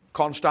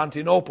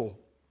Constantinople.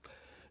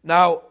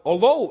 Now,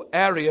 although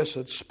Arius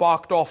had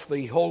sparked off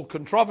the whole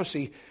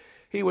controversy,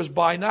 he was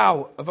by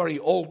now a very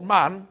old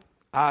man,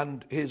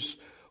 and his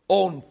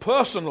own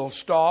personal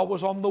star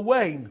was on the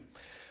wane.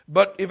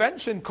 But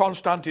events in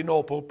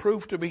Constantinople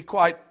proved to be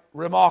quite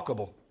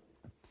remarkable.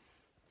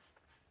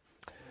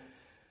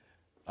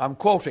 I'm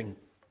quoting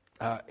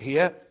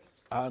here,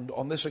 and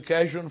on this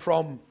occasion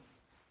from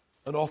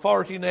an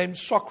authority named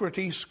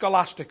Socrates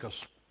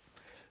Scholasticus,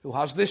 who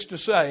has this to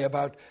say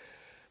about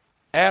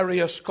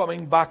Arius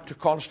coming back to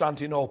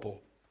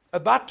Constantinople.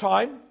 At that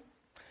time,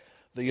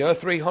 the year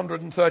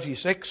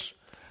 336,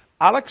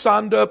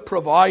 Alexander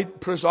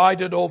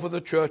presided over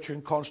the church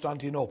in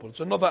Constantinople. It's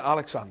another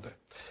Alexander.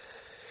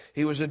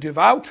 He was a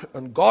devout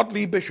and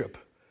godly bishop,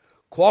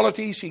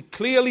 qualities he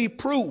clearly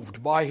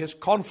proved by his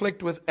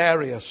conflict with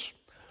Arius.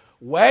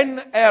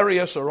 When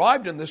Arius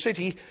arrived in the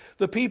city,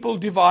 the people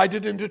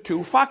divided into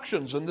two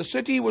factions, and the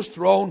city was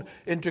thrown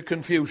into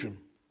confusion.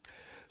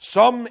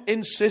 Some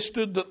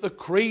insisted that the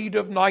Creed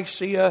of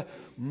Nicaea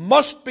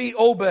must be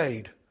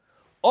obeyed.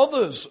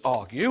 Others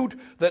argued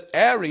that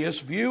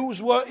Arius'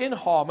 views were in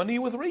harmony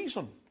with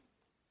reason.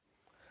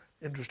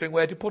 Interesting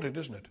way to put it,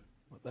 isn't it?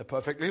 They're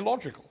perfectly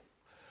logical.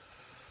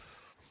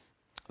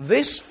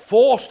 This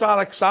forced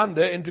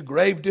Alexander into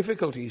grave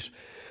difficulties,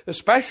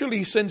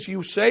 especially since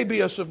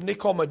Eusebius of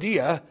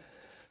Nicomedia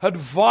had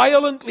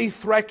violently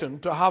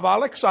threatened to have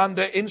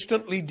Alexander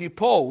instantly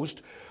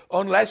deposed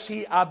unless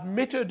he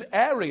admitted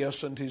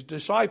Arius and his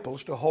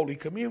disciples to Holy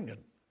Communion.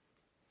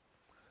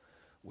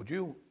 Would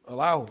you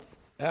allow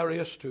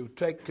Arius to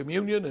take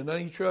communion in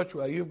any church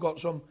where you've got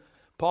some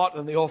part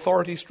in the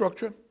authority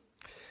structure?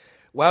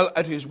 Well,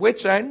 at his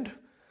wit's end,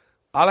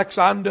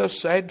 Alexander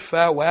said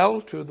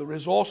farewell to the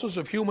resources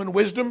of human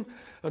wisdom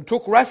and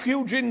took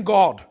refuge in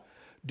God,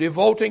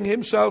 devoting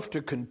himself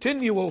to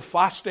continual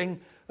fasting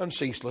and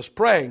ceaseless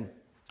praying.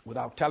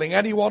 Without telling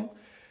anyone,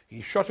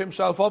 he shut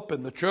himself up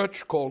in the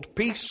church called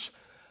Peace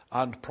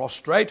and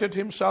prostrated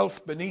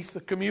himself beneath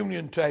the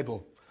communion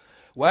table,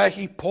 where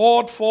he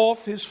poured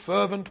forth his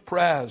fervent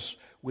prayers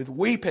with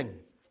weeping.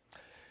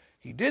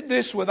 He did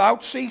this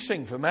without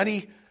ceasing for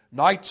many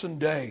nights and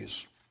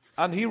days,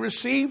 and he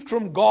received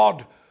from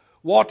God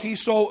what he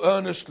so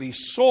earnestly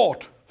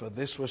sought, for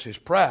this was his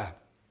prayer.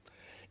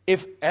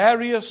 If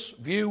Arius'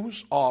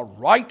 views are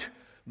right,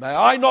 may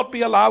I not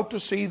be allowed to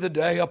see the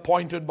day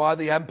appointed by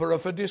the emperor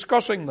for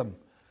discussing them.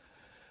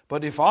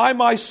 But if I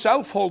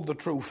myself hold the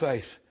true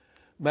faith,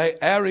 may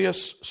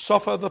Arius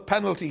suffer the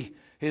penalty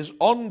his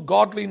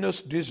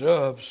ungodliness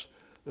deserves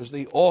as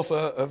the author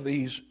of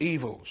these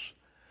evils.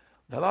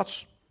 Now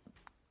that's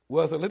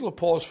worth a little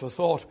pause for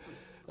thought.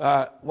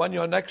 When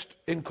you're next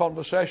in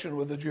conversation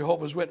with a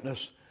Jehovah's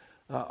Witness,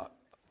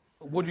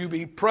 would you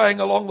be praying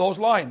along those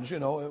lines?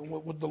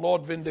 Would the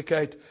Lord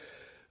vindicate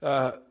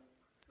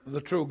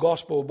the true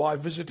gospel by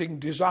visiting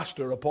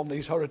disaster upon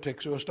these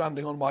heretics who are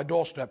standing on my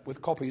doorstep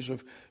with copies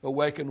of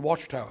Awaken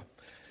Watchtower?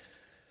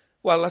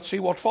 Well, let's see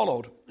what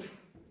followed.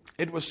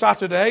 It was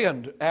Saturday,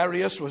 and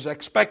Arius was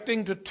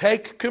expecting to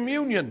take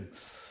communion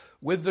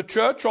with the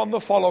church on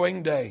the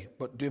following day,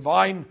 but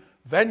divine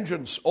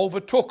vengeance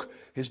overtook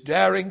his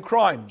daring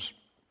crimes.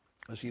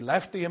 As he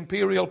left the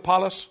imperial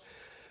palace,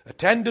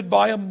 attended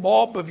by a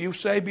mob of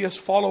Eusebius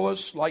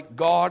followers like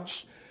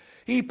guards,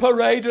 he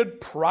paraded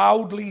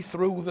proudly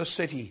through the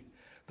city,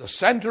 the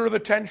center of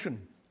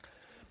attention.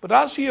 But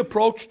as he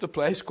approached the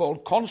place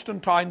called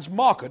Constantine's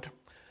Market,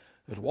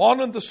 at one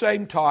and the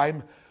same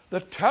time, the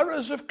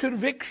terrors of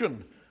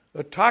conviction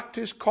attacked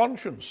his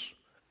conscience,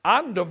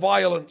 and a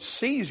violent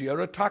seizure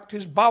attacked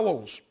his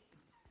bowels.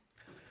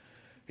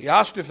 He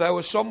asked if there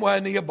was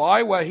somewhere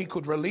nearby where he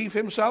could relieve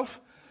himself,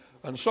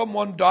 and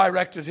someone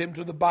directed him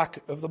to the back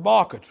of the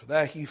market.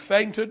 There he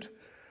fainted,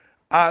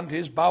 and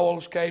his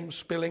bowels came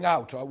spilling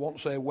out, I won't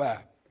say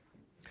where.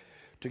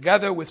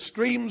 Together with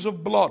streams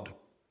of blood,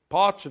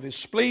 parts of his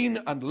spleen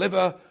and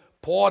liver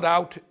poured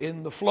out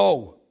in the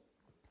flow.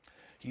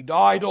 He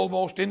died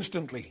almost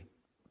instantly.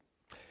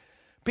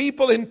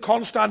 People in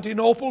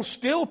Constantinople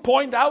still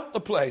point out the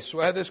place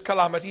where this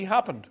calamity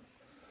happened.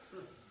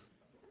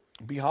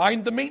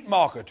 Behind the meat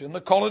market in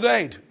the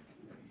colonnade.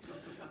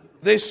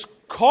 This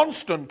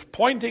constant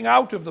pointing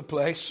out of the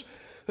place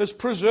has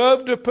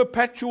preserved a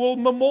perpetual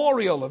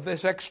memorial of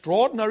this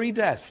extraordinary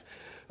death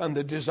and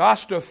the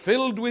disaster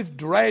filled with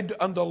dread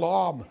and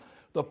alarm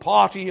the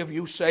party of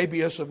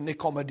Eusebius of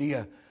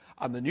Nicomedia.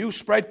 And the news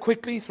spread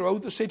quickly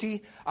throughout the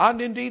city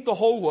and indeed the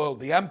whole world.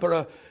 The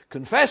emperor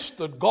confessed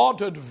that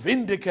God had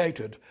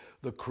vindicated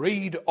the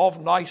Creed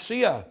of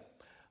Nicaea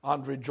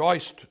and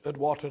rejoiced at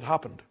what had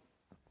happened.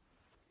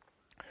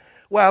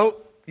 Well,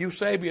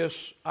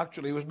 Eusebius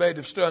actually was made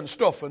of stern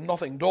stuff, and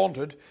nothing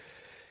daunted,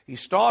 he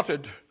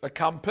started a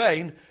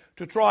campaign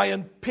to try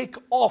and pick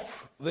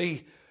off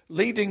the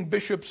leading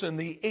bishops in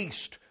the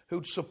East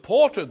who'd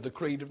supported the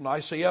Creed of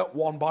Nicaea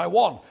one by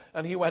one.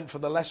 And he went for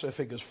the lesser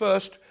figures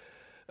first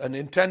and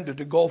intended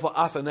to go for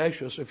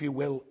Athanasius, if you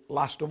will,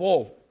 last of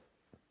all.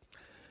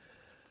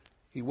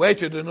 He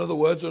waited, in other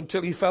words,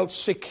 until he felt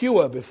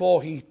secure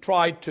before he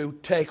tried to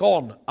take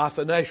on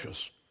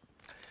Athanasius.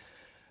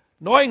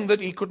 Knowing that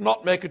he could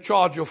not make a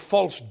charge of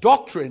false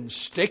doctrine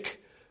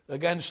stick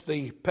against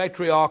the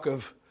Patriarch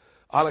of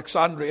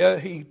Alexandria,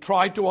 he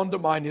tried to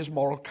undermine his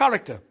moral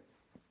character.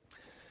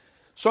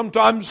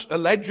 Sometimes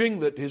alleging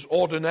that his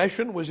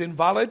ordination was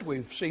invalid,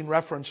 we've seen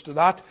reference to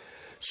that.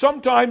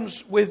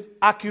 Sometimes with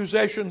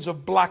accusations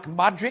of black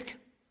magic.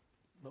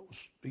 That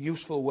was a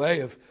useful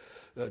way of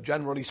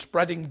generally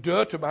spreading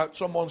dirt about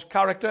someone's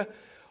character.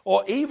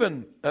 Or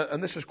even,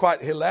 and this is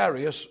quite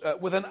hilarious,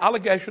 with an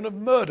allegation of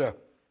murder.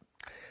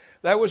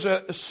 There was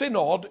a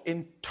synod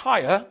in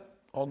Tyre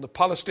on the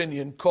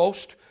Palestinian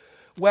coast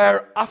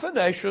where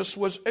Athanasius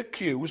was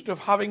accused of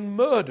having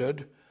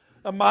murdered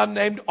a man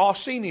named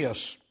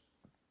Arsenius.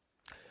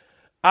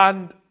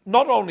 And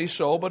not only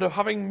so, but of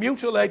having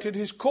mutilated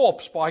his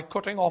corpse by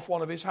cutting off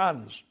one of his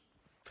hands.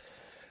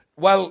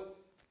 Well,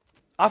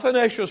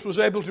 Athanasius was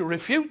able to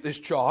refute this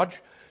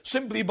charge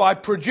simply by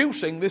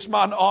producing this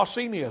man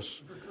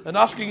Arsenius and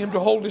asking him to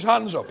hold his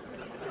hands up.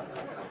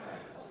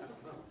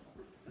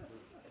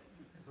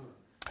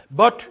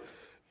 But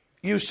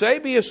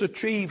Eusebius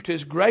achieved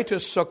his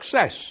greatest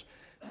success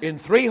in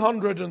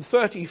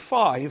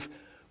 335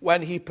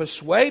 when he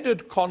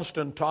persuaded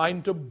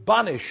Constantine to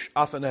banish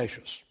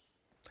Athanasius.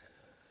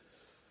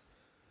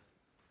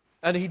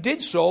 And he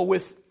did so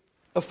with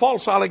a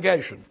false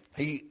allegation.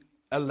 He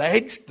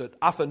alleged that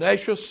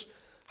Athanasius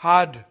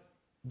had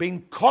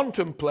been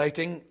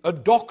contemplating a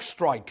dock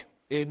strike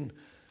in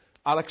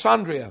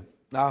Alexandria.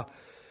 Now,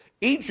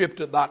 Egypt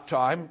at that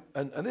time,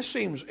 and this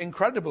seems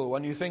incredible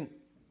when you think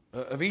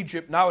of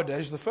Egypt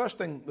nowadays, the first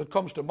thing that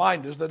comes to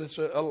mind is that it's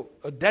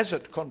a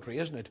desert country,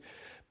 isn't it?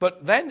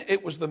 But then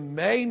it was the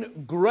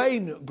main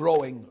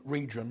grain-growing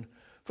region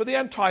for the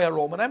entire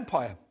Roman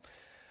Empire.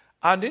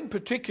 And in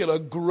particular,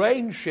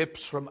 grain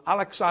ships from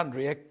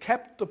Alexandria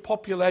kept the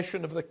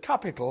population of the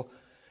capital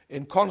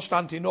in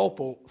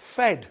Constantinople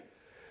fed.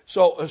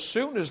 So as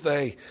soon as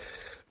they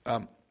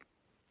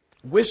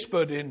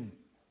whispered in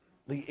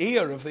the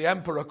ear of the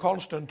Emperor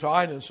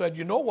Constantine and said,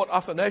 you know what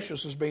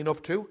Athanasius has been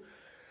up to?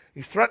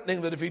 He's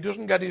threatening that if he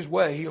doesn't get his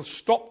way, he'll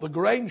stop the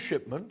grain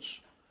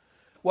shipments.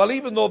 Well,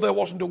 even though there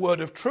wasn't a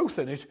word of truth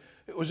in it,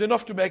 it was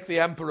enough to make the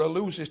emperor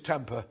lose his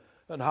temper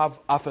and have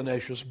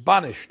Athanasius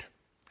banished.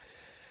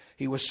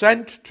 He was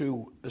sent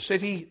to a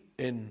city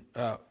in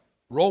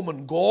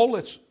Roman Gaul.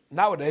 It's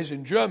nowadays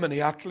in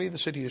Germany, actually. The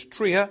city is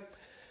Trier.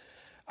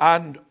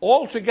 And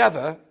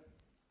altogether,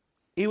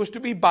 he was to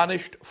be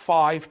banished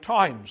 5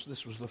 times.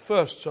 This was the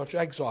first such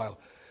exile.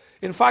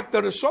 In fact,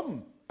 there are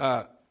some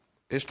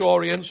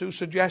historians who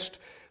suggest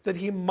that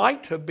he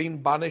might have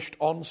been banished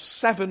on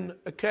 7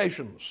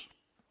 occasions.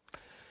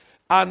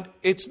 And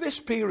it's this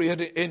period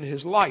in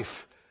his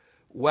life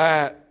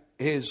where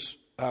his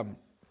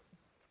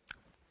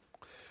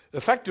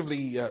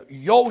effectively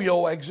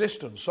yo-yo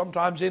existence,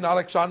 sometimes in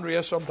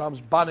Alexandria, sometimes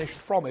banished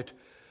from it,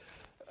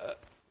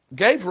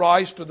 gave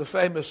rise to the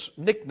famous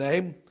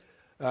nickname,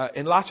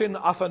 in Latin,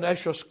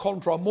 Athanasius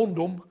contra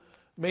mundum,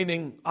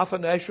 meaning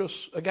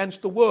Athanasius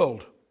against the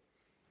world.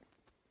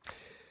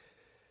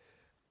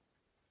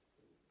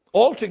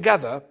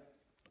 Altogether,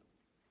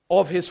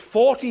 of his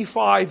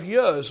 45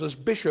 years as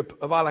Bishop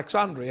of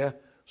Alexandria,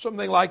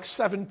 something like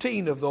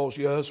 17 of those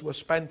years were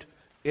spent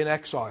in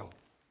exile.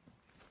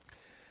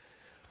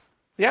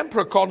 The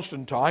Emperor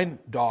Constantine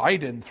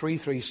died in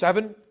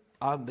 337,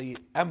 and the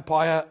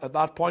empire at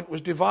that point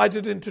was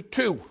divided into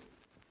two.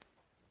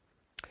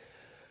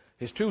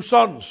 His two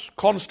sons,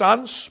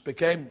 Constans,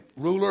 became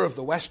ruler of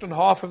the western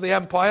half of the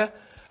empire,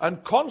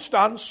 and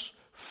Constans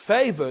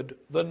favoured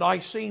the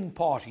Nicene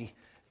party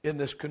in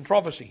this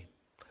controversy.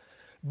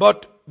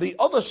 But the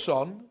other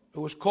son,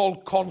 who was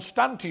called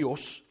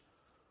Constantius,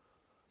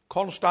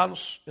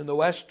 Constans in the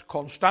west,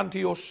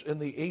 Constantius in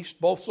the east,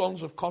 both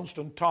sons of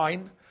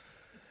Constantine.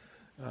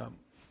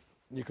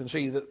 You can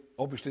see that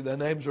obviously their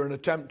names are an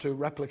attempt to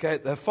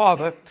replicate their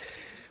father.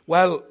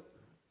 Well,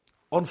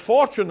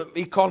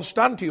 unfortunately,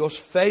 Constantius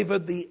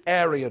favoured the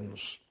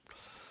Arians.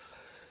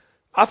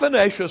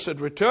 Athanasius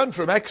had returned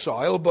from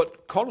exile,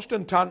 but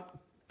Constantius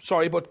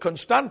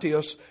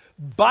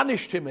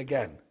banished him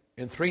again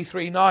in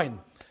 339.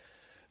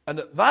 And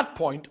at that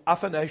point,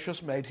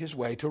 Athanasius made his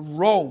way to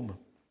Rome.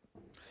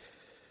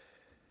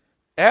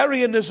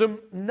 Arianism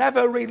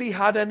never really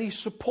had any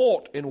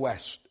support in the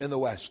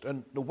West,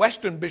 and the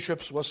Western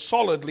bishops were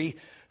solidly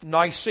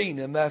Nicene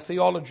in their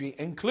theology,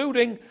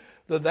 including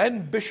the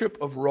then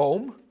Bishop of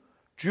Rome,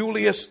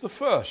 Julius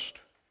I.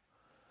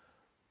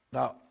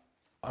 Now,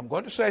 I'm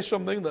going to say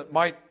something that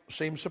might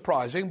seem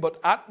surprising, but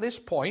at this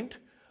point,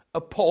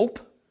 a pope,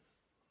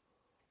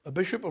 a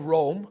Bishop of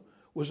Rome,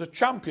 was a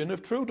champion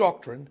of true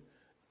doctrine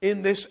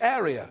in this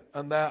area,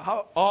 and there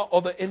are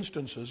other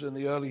instances in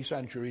the early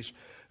centuries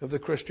of the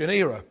Christian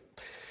era.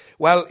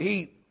 Well,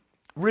 he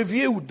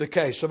reviewed the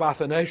case of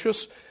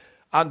Athanasius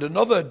and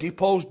another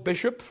deposed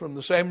bishop from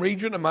the same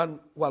region, a man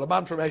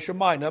from Asia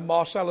Minor,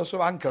 Marcellus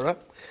of Ankara,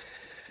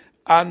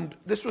 and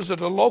this was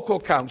at a local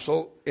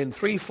council in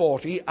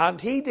 340, and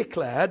he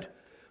declared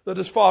that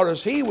as far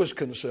as he was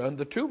concerned,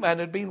 the two men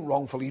had been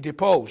wrongfully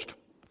deposed.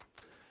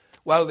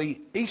 Well, the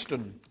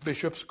Eastern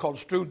bishops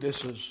construed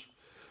this as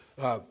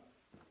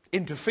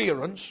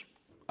interference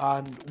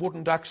and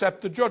wouldn't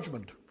accept the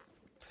judgment.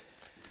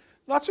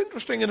 That's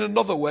interesting in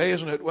another way,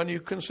 isn't it, when you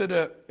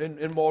consider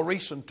in more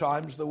recent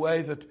times the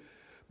way that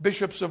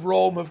bishops of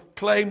Rome have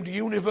claimed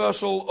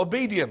universal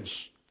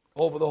obedience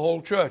over the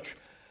whole church.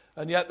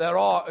 And yet there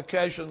are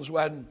occasions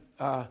when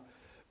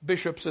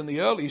bishops in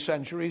the early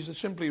centuries have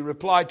simply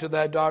replied to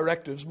their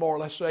directives more or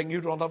less saying, you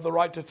don't have the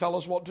right to tell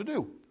us what to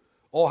do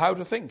or how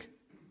to think.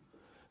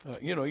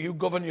 You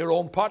govern your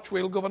own patch,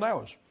 we'll govern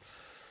ours.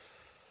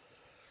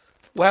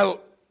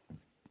 Well,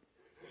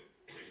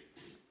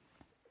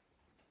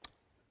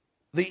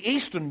 the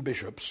Eastern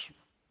bishops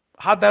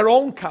had their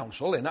own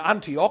council in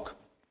Antioch.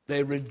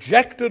 They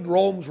rejected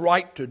Rome's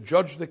right to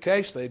judge the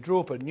case. They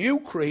drew up a new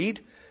creed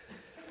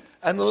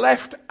and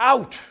left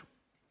out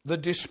the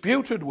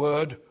disputed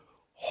word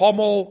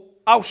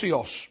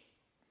homoousios.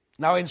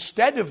 Now,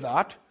 instead of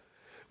that,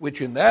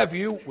 which in their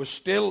view was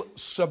still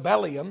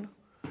Sabellian,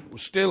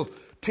 was still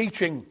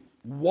teaching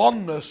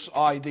oneness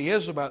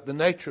ideas about the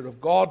nature of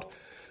God,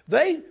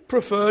 they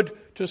preferred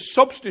to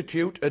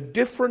substitute a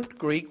different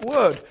Greek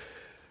word,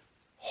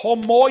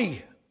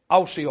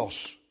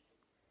 homoiousios.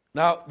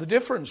 Now, the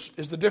difference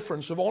is the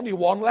difference of only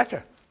one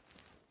letter.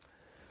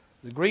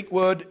 The Greek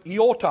word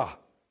iota,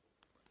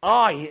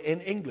 I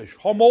in English.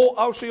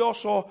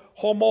 Homoousios or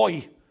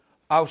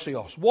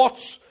homoiousios.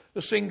 What's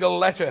the single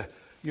letter,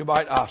 you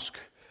might ask?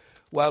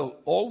 Well,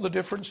 all the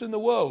difference in the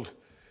world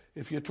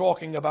if you're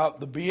talking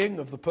about the being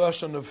of the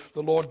person of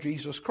the Lord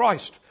Jesus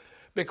Christ.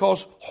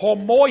 Because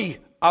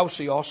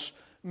homoiousios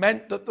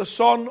meant that the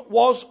Son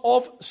was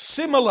of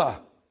similar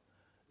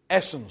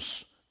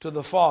essence to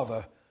the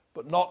Father,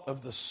 but not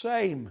of the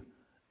same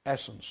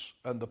essence.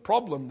 And the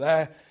problem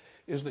there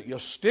is that you're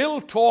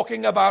still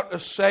talking about a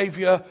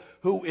Saviour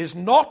who is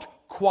not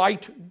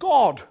quite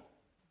God.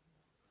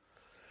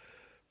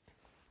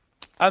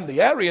 And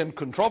the Arian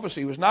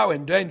controversy was now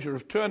in danger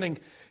of turning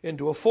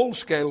into a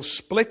full-scale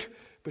split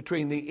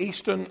between the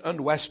eastern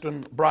and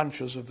western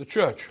branches of the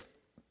church.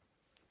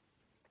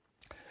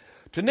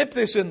 To nip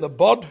this in the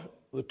bud,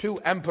 the two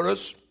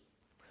emperors,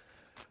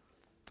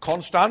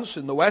 Constans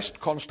in the west,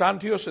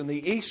 Constantius in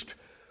the east,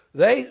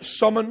 they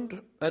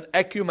summoned an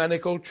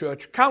ecumenical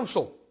church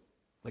council.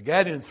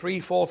 Again in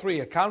 343,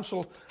 a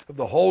council of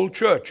the whole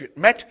church. It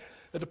met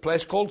at a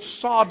place called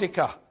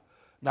Sardica.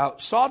 Now,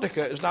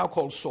 Sardica is now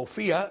called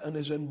Sofia and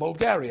is in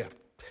Bulgaria.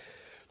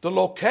 The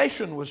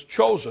location was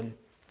chosen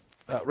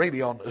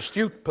really on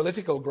astute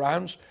political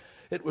grounds.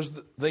 It was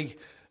the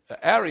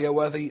area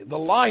where the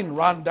line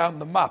ran down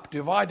the map,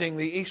 dividing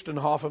the eastern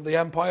half of the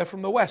empire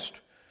from the west.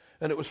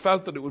 And it was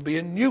felt that it would be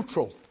a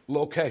neutral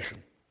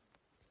location.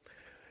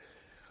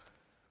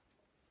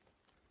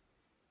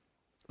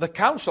 The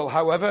council,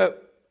 however,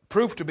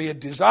 proved to be a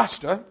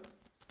disaster.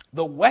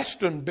 The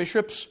Western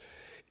bishops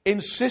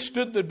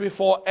insisted that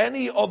before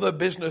any other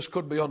business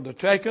could be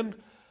undertaken,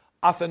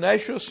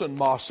 Athanasius and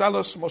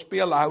Marcellus must be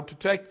allowed to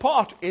take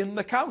part in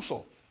the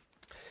council.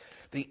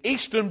 The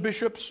Eastern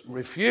bishops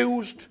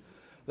refused.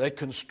 They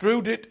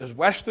construed it as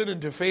Western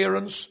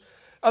interference,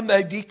 and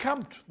they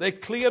decamped. They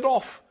cleared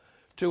off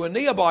to a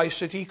nearby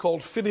city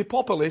called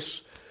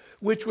Philippopolis,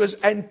 which was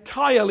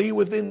entirely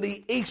within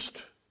the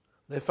East.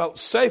 They felt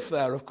safe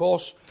there, of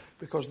course,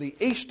 because the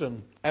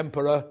Eastern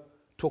emperor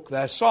took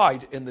their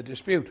side in the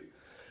dispute.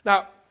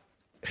 Now,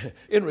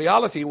 in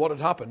reality, what had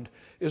happened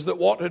is that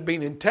what had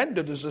been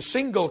intended as a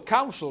single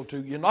council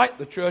to unite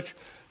the church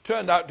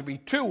turned out to be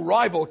two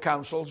rival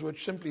councils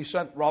which simply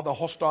sent rather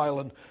hostile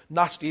and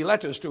nasty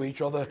letters to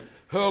each other,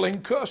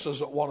 hurling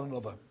curses at one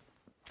another.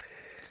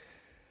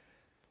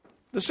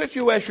 The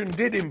situation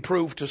did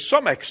improve to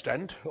some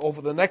extent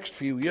over the next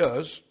few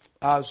years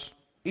as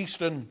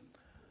Eastern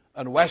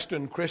and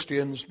Western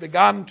Christians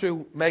began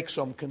to make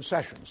some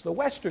concessions. The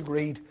West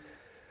agreed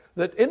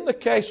that in the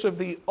case of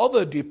the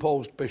other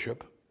deposed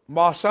bishop,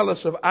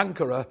 Marcellus of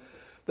Ankara,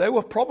 they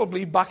were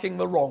probably backing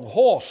the wrong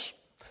horse.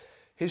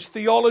 His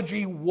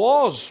theology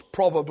was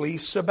probably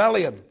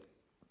Sabellian,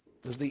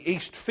 as the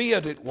East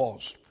feared it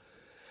was.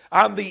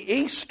 And the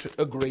East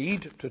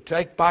agreed to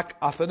take back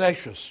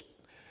Athanasius.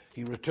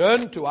 He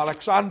returned to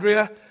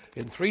Alexandria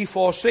in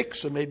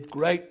 346 amid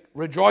great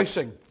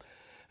rejoicing.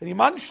 And he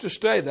managed to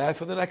stay there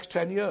for the next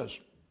 10 years.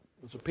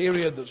 It's a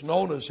period that's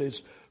known as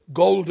his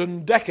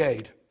golden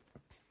decade.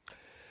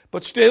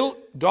 But still,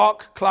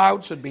 dark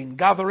clouds had been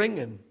gathering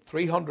in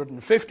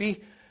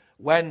 350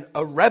 when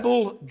a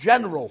rebel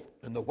general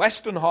in the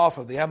western half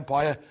of the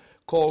empire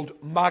called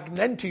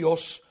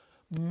Magnentius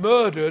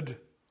murdered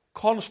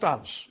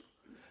Constans.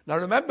 Now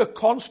remember,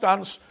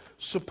 Constans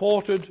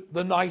supported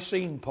the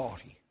Nicene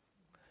party.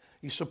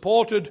 He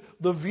supported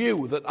the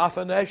view that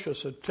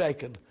Athanasius had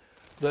taken,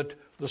 that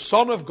the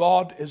Son of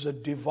God is a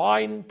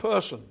divine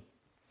person,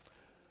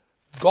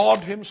 God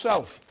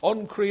himself,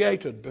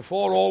 uncreated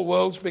before all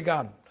worlds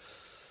began.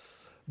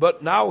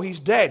 But now he's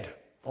dead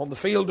on the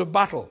field of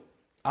battle.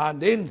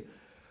 And in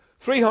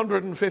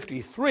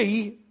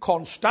 353,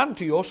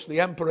 Constantius,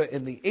 the emperor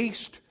in the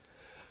east,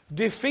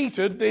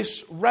 defeated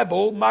this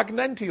rebel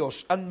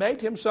Magnentius and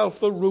made himself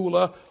the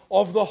ruler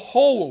of the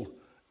whole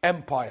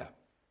empire.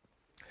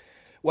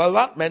 Well,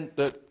 that meant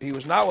that he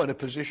was now in a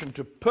position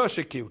to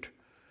persecute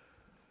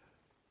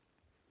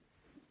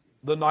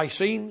the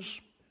Nicenes,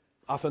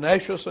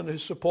 Athanasius and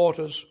his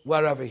supporters,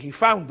 wherever he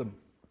found them.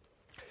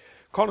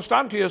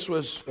 Constantius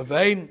was a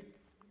vain,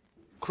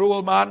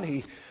 cruel man.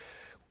 He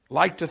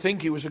liked to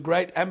think he was a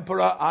great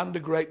emperor and a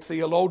great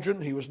theologian.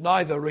 He was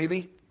neither,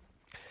 really.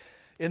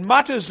 In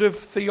matters of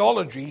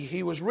theology,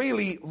 he was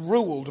really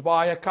ruled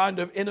by a kind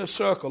of inner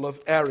circle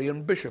of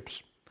Arian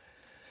bishops.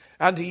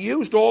 And he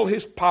used all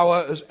his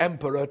power as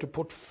emperor to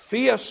put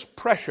fierce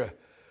pressure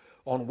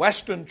on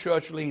Western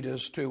church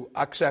leaders to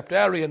accept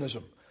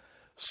Arianism,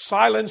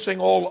 silencing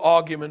all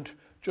argument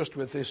just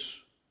with this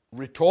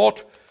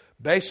retort,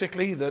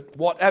 basically that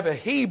whatever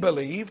he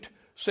believed,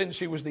 since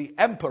he was the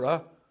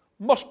emperor,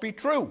 must be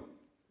true.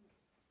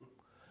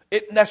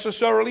 It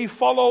necessarily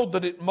followed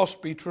that it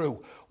must be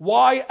true.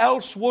 Why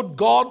else would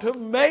God have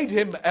made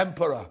him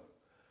emperor?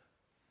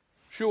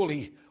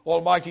 Surely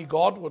Almighty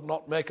God would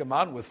not make a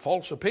man with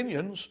false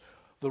opinions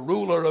the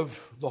ruler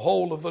of the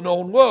whole of the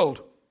known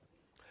world.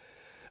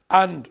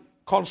 And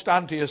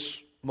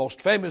Constantius'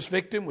 most famous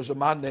victim was a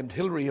man named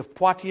Hilary of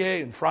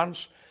Poitiers in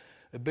France,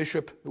 a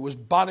bishop who was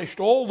banished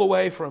all the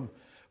way from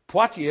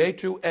Poitiers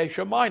to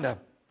Asia Minor.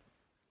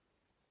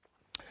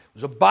 It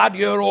was a bad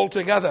year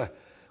altogether.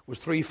 It was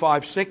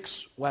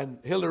 356 when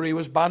Hilary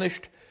was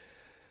banished.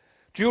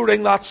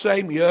 During that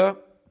same year,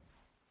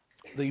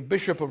 the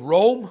Bishop of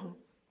Rome,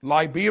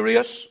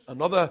 Liberius,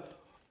 another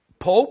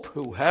pope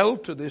who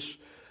held to this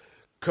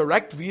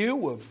correct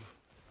view of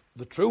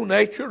the true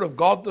nature of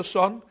God the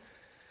Son,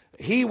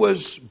 he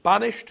was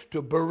banished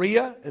to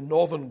Berea in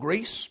northern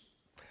Greece.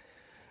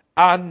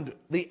 And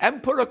the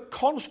Emperor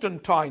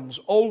Constantine's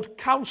old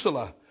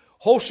counselor,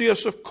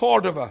 Hosius of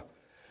Cordova,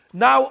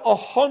 now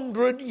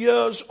 100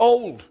 years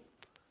old,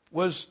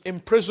 was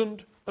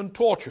imprisoned and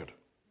tortured.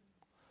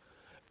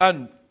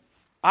 And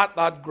at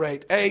that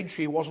great age,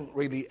 he wasn't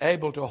really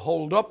able to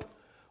hold up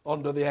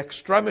under the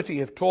extremity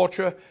of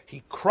torture.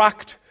 He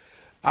cracked,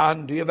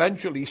 and he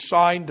eventually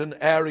signed an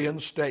Arian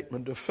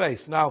statement of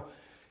faith. Now,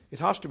 it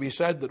has to be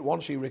said that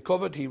once he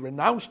recovered, he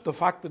renounced the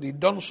fact that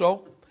he'd done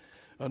so,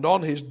 and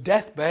on his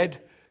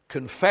deathbed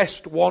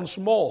confessed once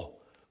more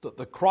that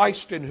the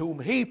Christ in whom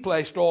he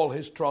placed all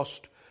his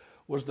trust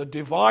was the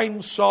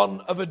divine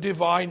Son of a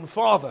divine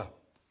Father.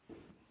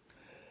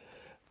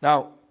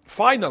 Now,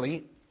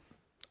 finally,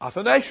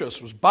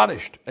 Athanasius was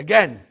banished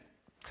again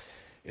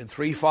in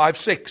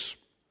 356.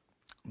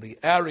 The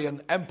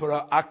Arian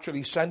emperor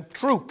actually sent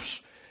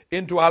troops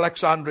into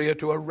Alexandria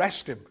to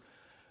arrest him.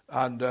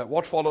 And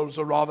what followed was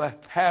a rather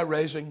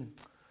hair-raising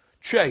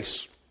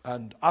chase.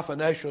 And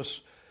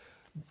Athanasius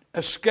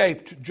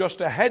escaped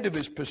just ahead of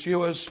his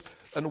pursuers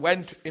and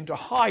went into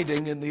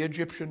hiding in the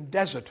Egyptian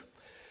desert.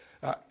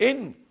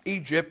 In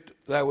Egypt,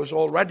 there was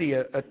already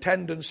a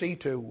tendency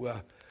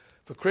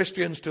for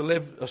Christians to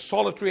live a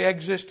solitary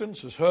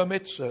existence as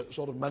hermits. A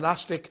sort of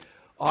monastic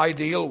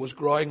ideal was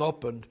growing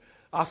up, and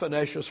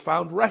Athanasius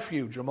found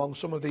refuge among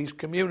some of these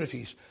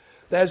communities.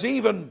 There's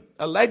even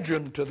a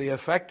legend to the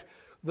effect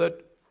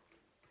that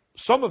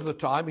some of the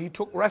time he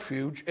took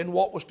refuge in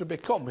what was to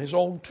become his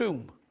own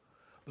tomb,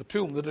 the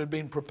tomb that had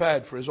been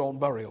prepared for his own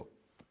burial.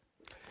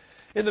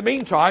 In the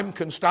meantime,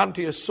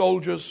 Constantius'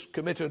 soldiers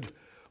committed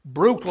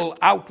brutal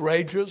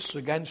outrages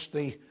against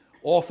the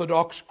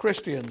Orthodox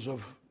Christians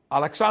of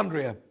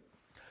Alexandria.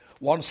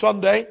 One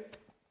Sunday,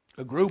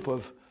 a group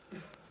of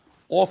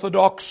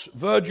Orthodox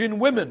virgin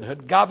women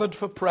had gathered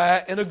for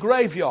prayer in a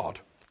graveyard.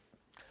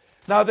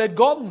 Now, they'd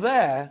gone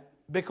there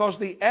because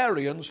the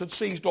Arians had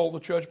seized all the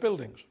church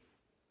buildings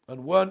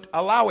and weren't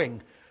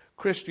allowing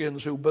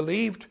Christians who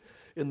believed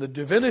in the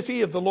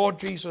divinity of the Lord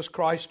Jesus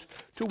Christ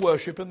to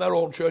worship in their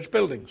own church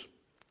buildings.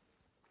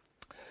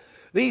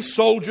 These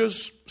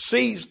soldiers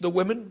seized the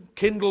women,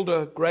 kindled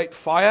a great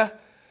fire,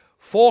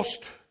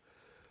 forced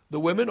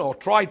the women, or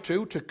tried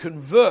to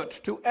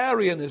convert to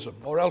Arianism,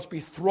 or else be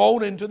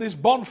thrown into this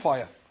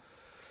bonfire.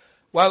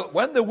 Well,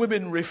 when the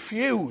women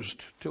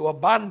refused to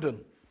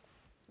abandon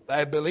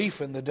their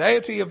belief in the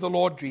deity of the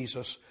Lord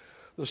Jesus,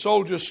 the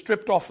soldiers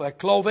stripped off their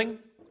clothing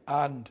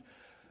and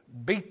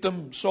beat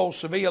them so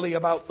severely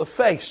about the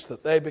face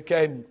that they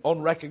became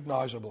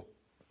unrecognizable.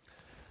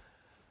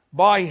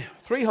 By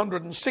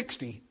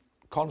 360,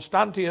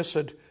 Constantius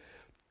had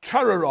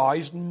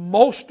terrorized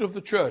most of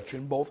the church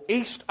in both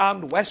east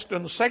and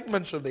western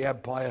segments of the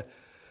empire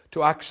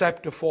to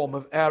accept a form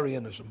of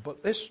Arianism.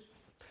 But this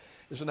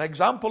is an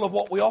example of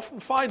what we often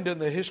find in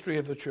the history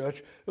of the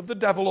church, of the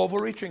devil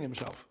overreaching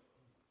himself.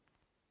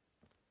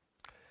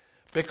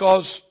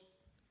 Because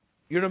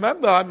you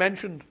remember I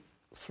mentioned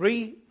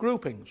 3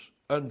 groupings,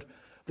 and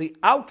the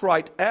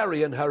outright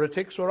Arian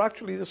heretics were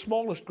actually the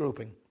smallest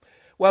grouping.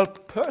 Well,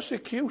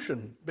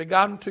 persecution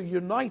began to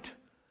unite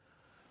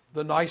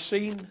the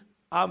Nicene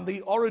and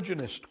the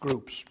Origenist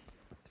groups.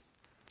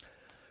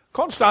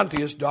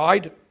 Constantius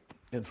died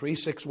in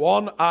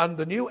 361, and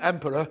the new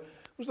emperor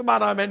was the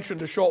man I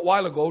mentioned a short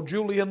while ago,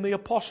 Julian the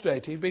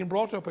Apostate. He'd been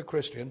brought up a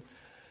Christian,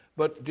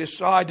 but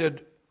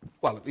decided,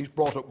 well, at least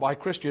brought up by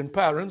Christian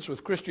parents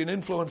with Christian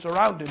influence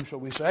around him, shall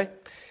we say,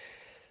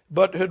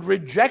 but had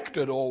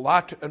rejected all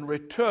that and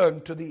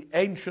returned to the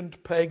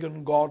ancient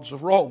pagan gods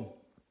of Rome.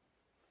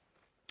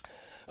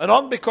 And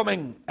on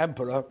becoming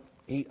emperor,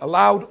 he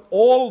allowed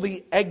all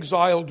the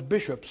exiled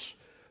bishops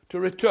to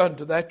return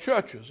to their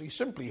churches. He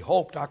simply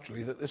hoped,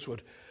 actually, that this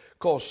would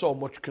cause so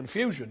much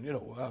confusion.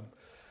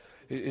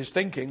 His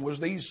thinking was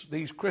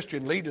these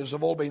Christian leaders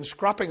have all been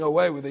scrapping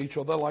away with each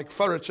other like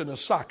ferrets in a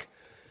sack.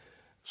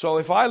 So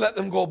if I let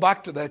them go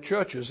back to their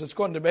churches, it's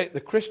going to make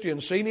the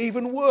Christian scene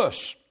even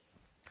worse.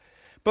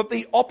 But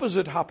the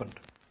opposite happened.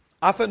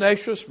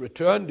 Athanasius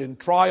returned in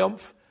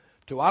triumph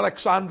to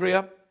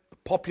Alexandria, a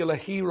popular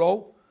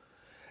hero,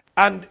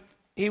 and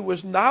he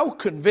was now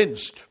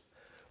convinced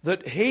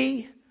that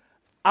he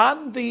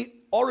and the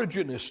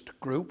Origenist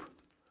group,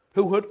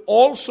 who had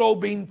also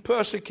been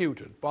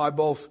persecuted by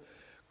both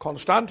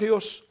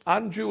Constantius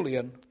and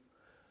Julian,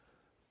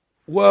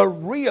 were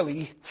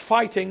really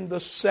fighting the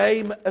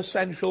same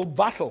essential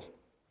battle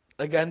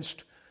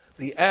against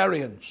the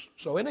Arians.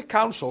 So in a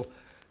council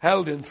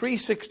held in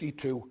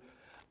 362,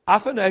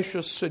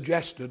 Athanasius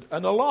suggested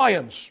an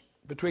alliance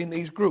between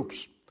these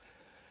groups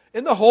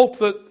in the hope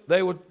that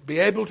they would be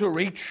able to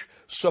reach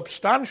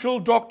substantial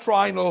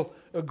doctrinal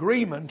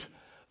agreement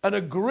and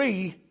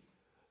agree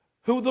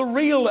who the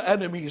real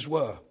enemies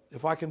were,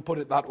 if I can put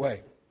it that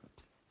way.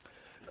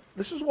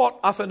 This is what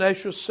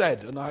Athanasius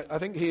said, and I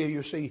think here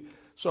you see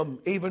some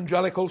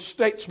evangelical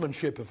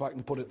statesmanship, if I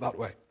can put it that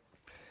way.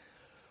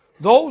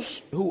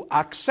 Those who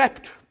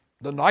accept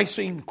the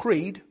Nicene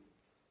Creed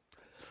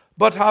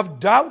but have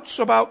doubts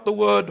about the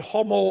word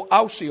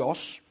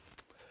homoousios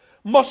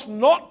must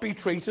not be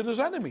treated as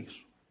enemies.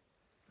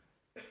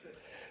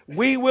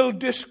 We will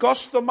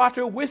discuss the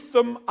matter with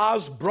them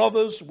as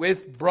brothers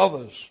with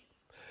brothers.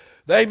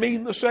 They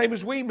mean the same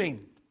as we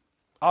mean.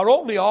 Our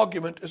only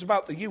argument is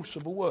about the use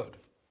of a word.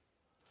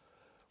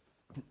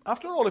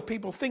 After all, if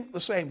people think the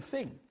same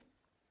thing,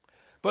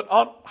 but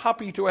aren't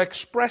happy to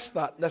express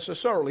that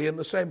necessarily in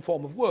the same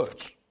form of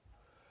words,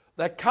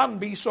 there can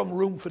be some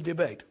room for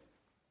debate.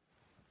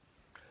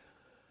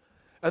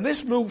 And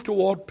this move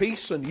toward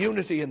peace and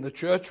unity in the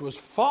church was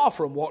far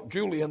from what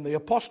Julian the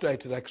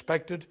Apostate had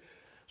expected,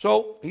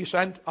 so he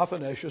sent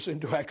Athanasius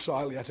into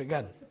exile yet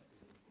again.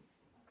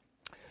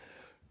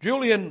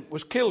 Julian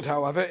was killed,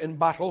 however, in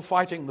battle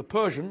fighting the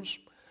Persians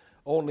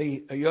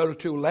only a year or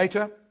two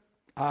later,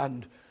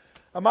 and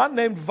a man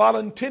named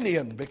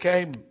Valentinian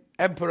became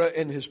emperor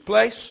in his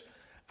place,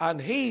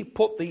 and he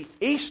put the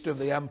east of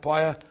the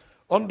empire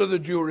under the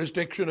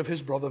jurisdiction of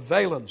his brother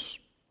Valens.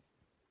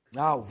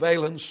 Now,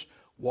 Valens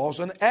was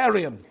an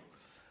Arian,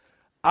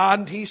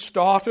 and he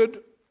started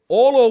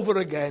all over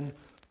again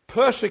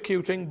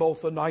persecuting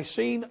both the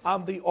Nicene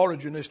and the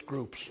Origenist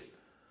groups.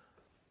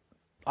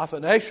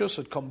 Athanasius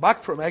had come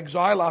back from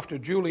exile after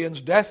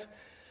Julian's death,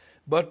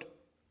 but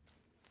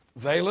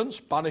Valens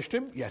banished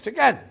him yet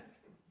again.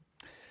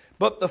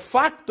 But the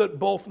fact that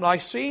both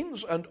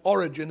Nicenes and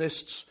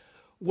Origenists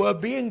were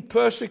being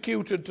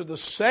persecuted to the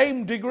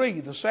same degree,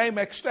 the same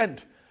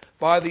extent,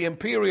 by the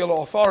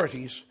imperial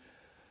authorities,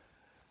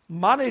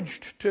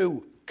 managed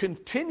to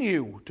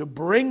continue to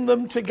bring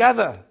them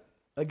together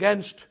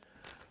against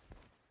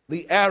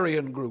the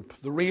Arian group,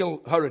 the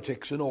real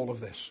heretics in all of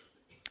this.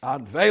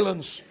 And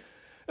Valens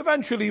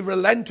eventually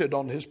relented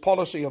on his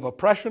policy of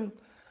oppression,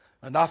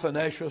 and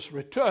Athanasius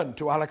returned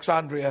to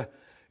Alexandria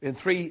in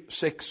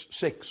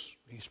 366.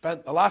 He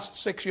spent the last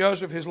 6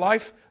 years of his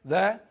life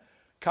there,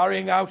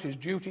 carrying out his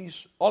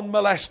duties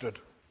unmolested.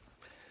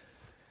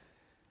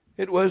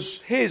 It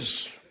was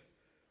his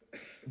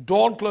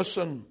dauntless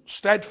and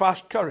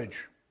steadfast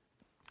courage,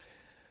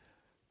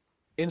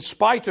 in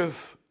spite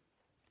of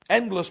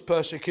endless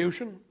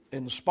persecution,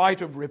 in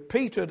spite of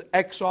repeated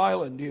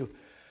exile, and you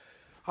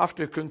have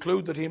to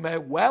conclude that he may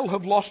well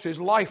have lost his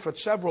life at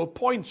several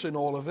points in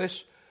all of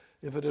this,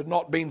 if it had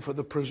not been for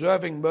the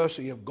preserving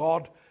mercy of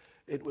God.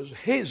 It was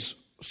his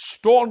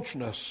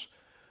staunchness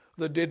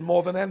that did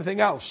more than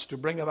anything else to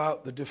bring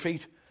about the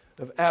defeat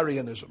of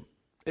Arianism.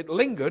 It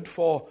lingered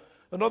for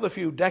another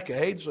few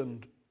decades,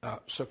 and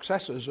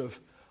successors of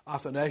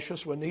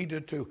Athanasius were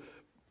needed to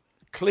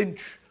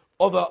clinch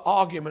other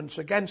arguments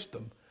against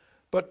them.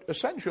 But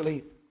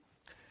essentially,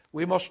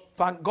 we must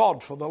thank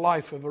God for the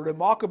life of a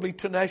remarkably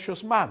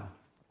tenacious man,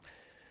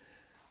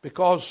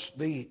 because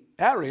the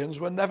Arians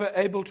were never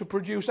able to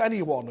produce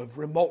anyone of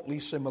remotely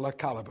similar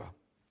caliber.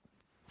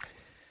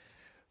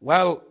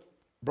 Well,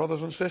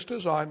 brothers and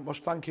sisters, I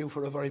must thank you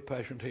for a very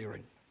patient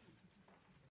hearing.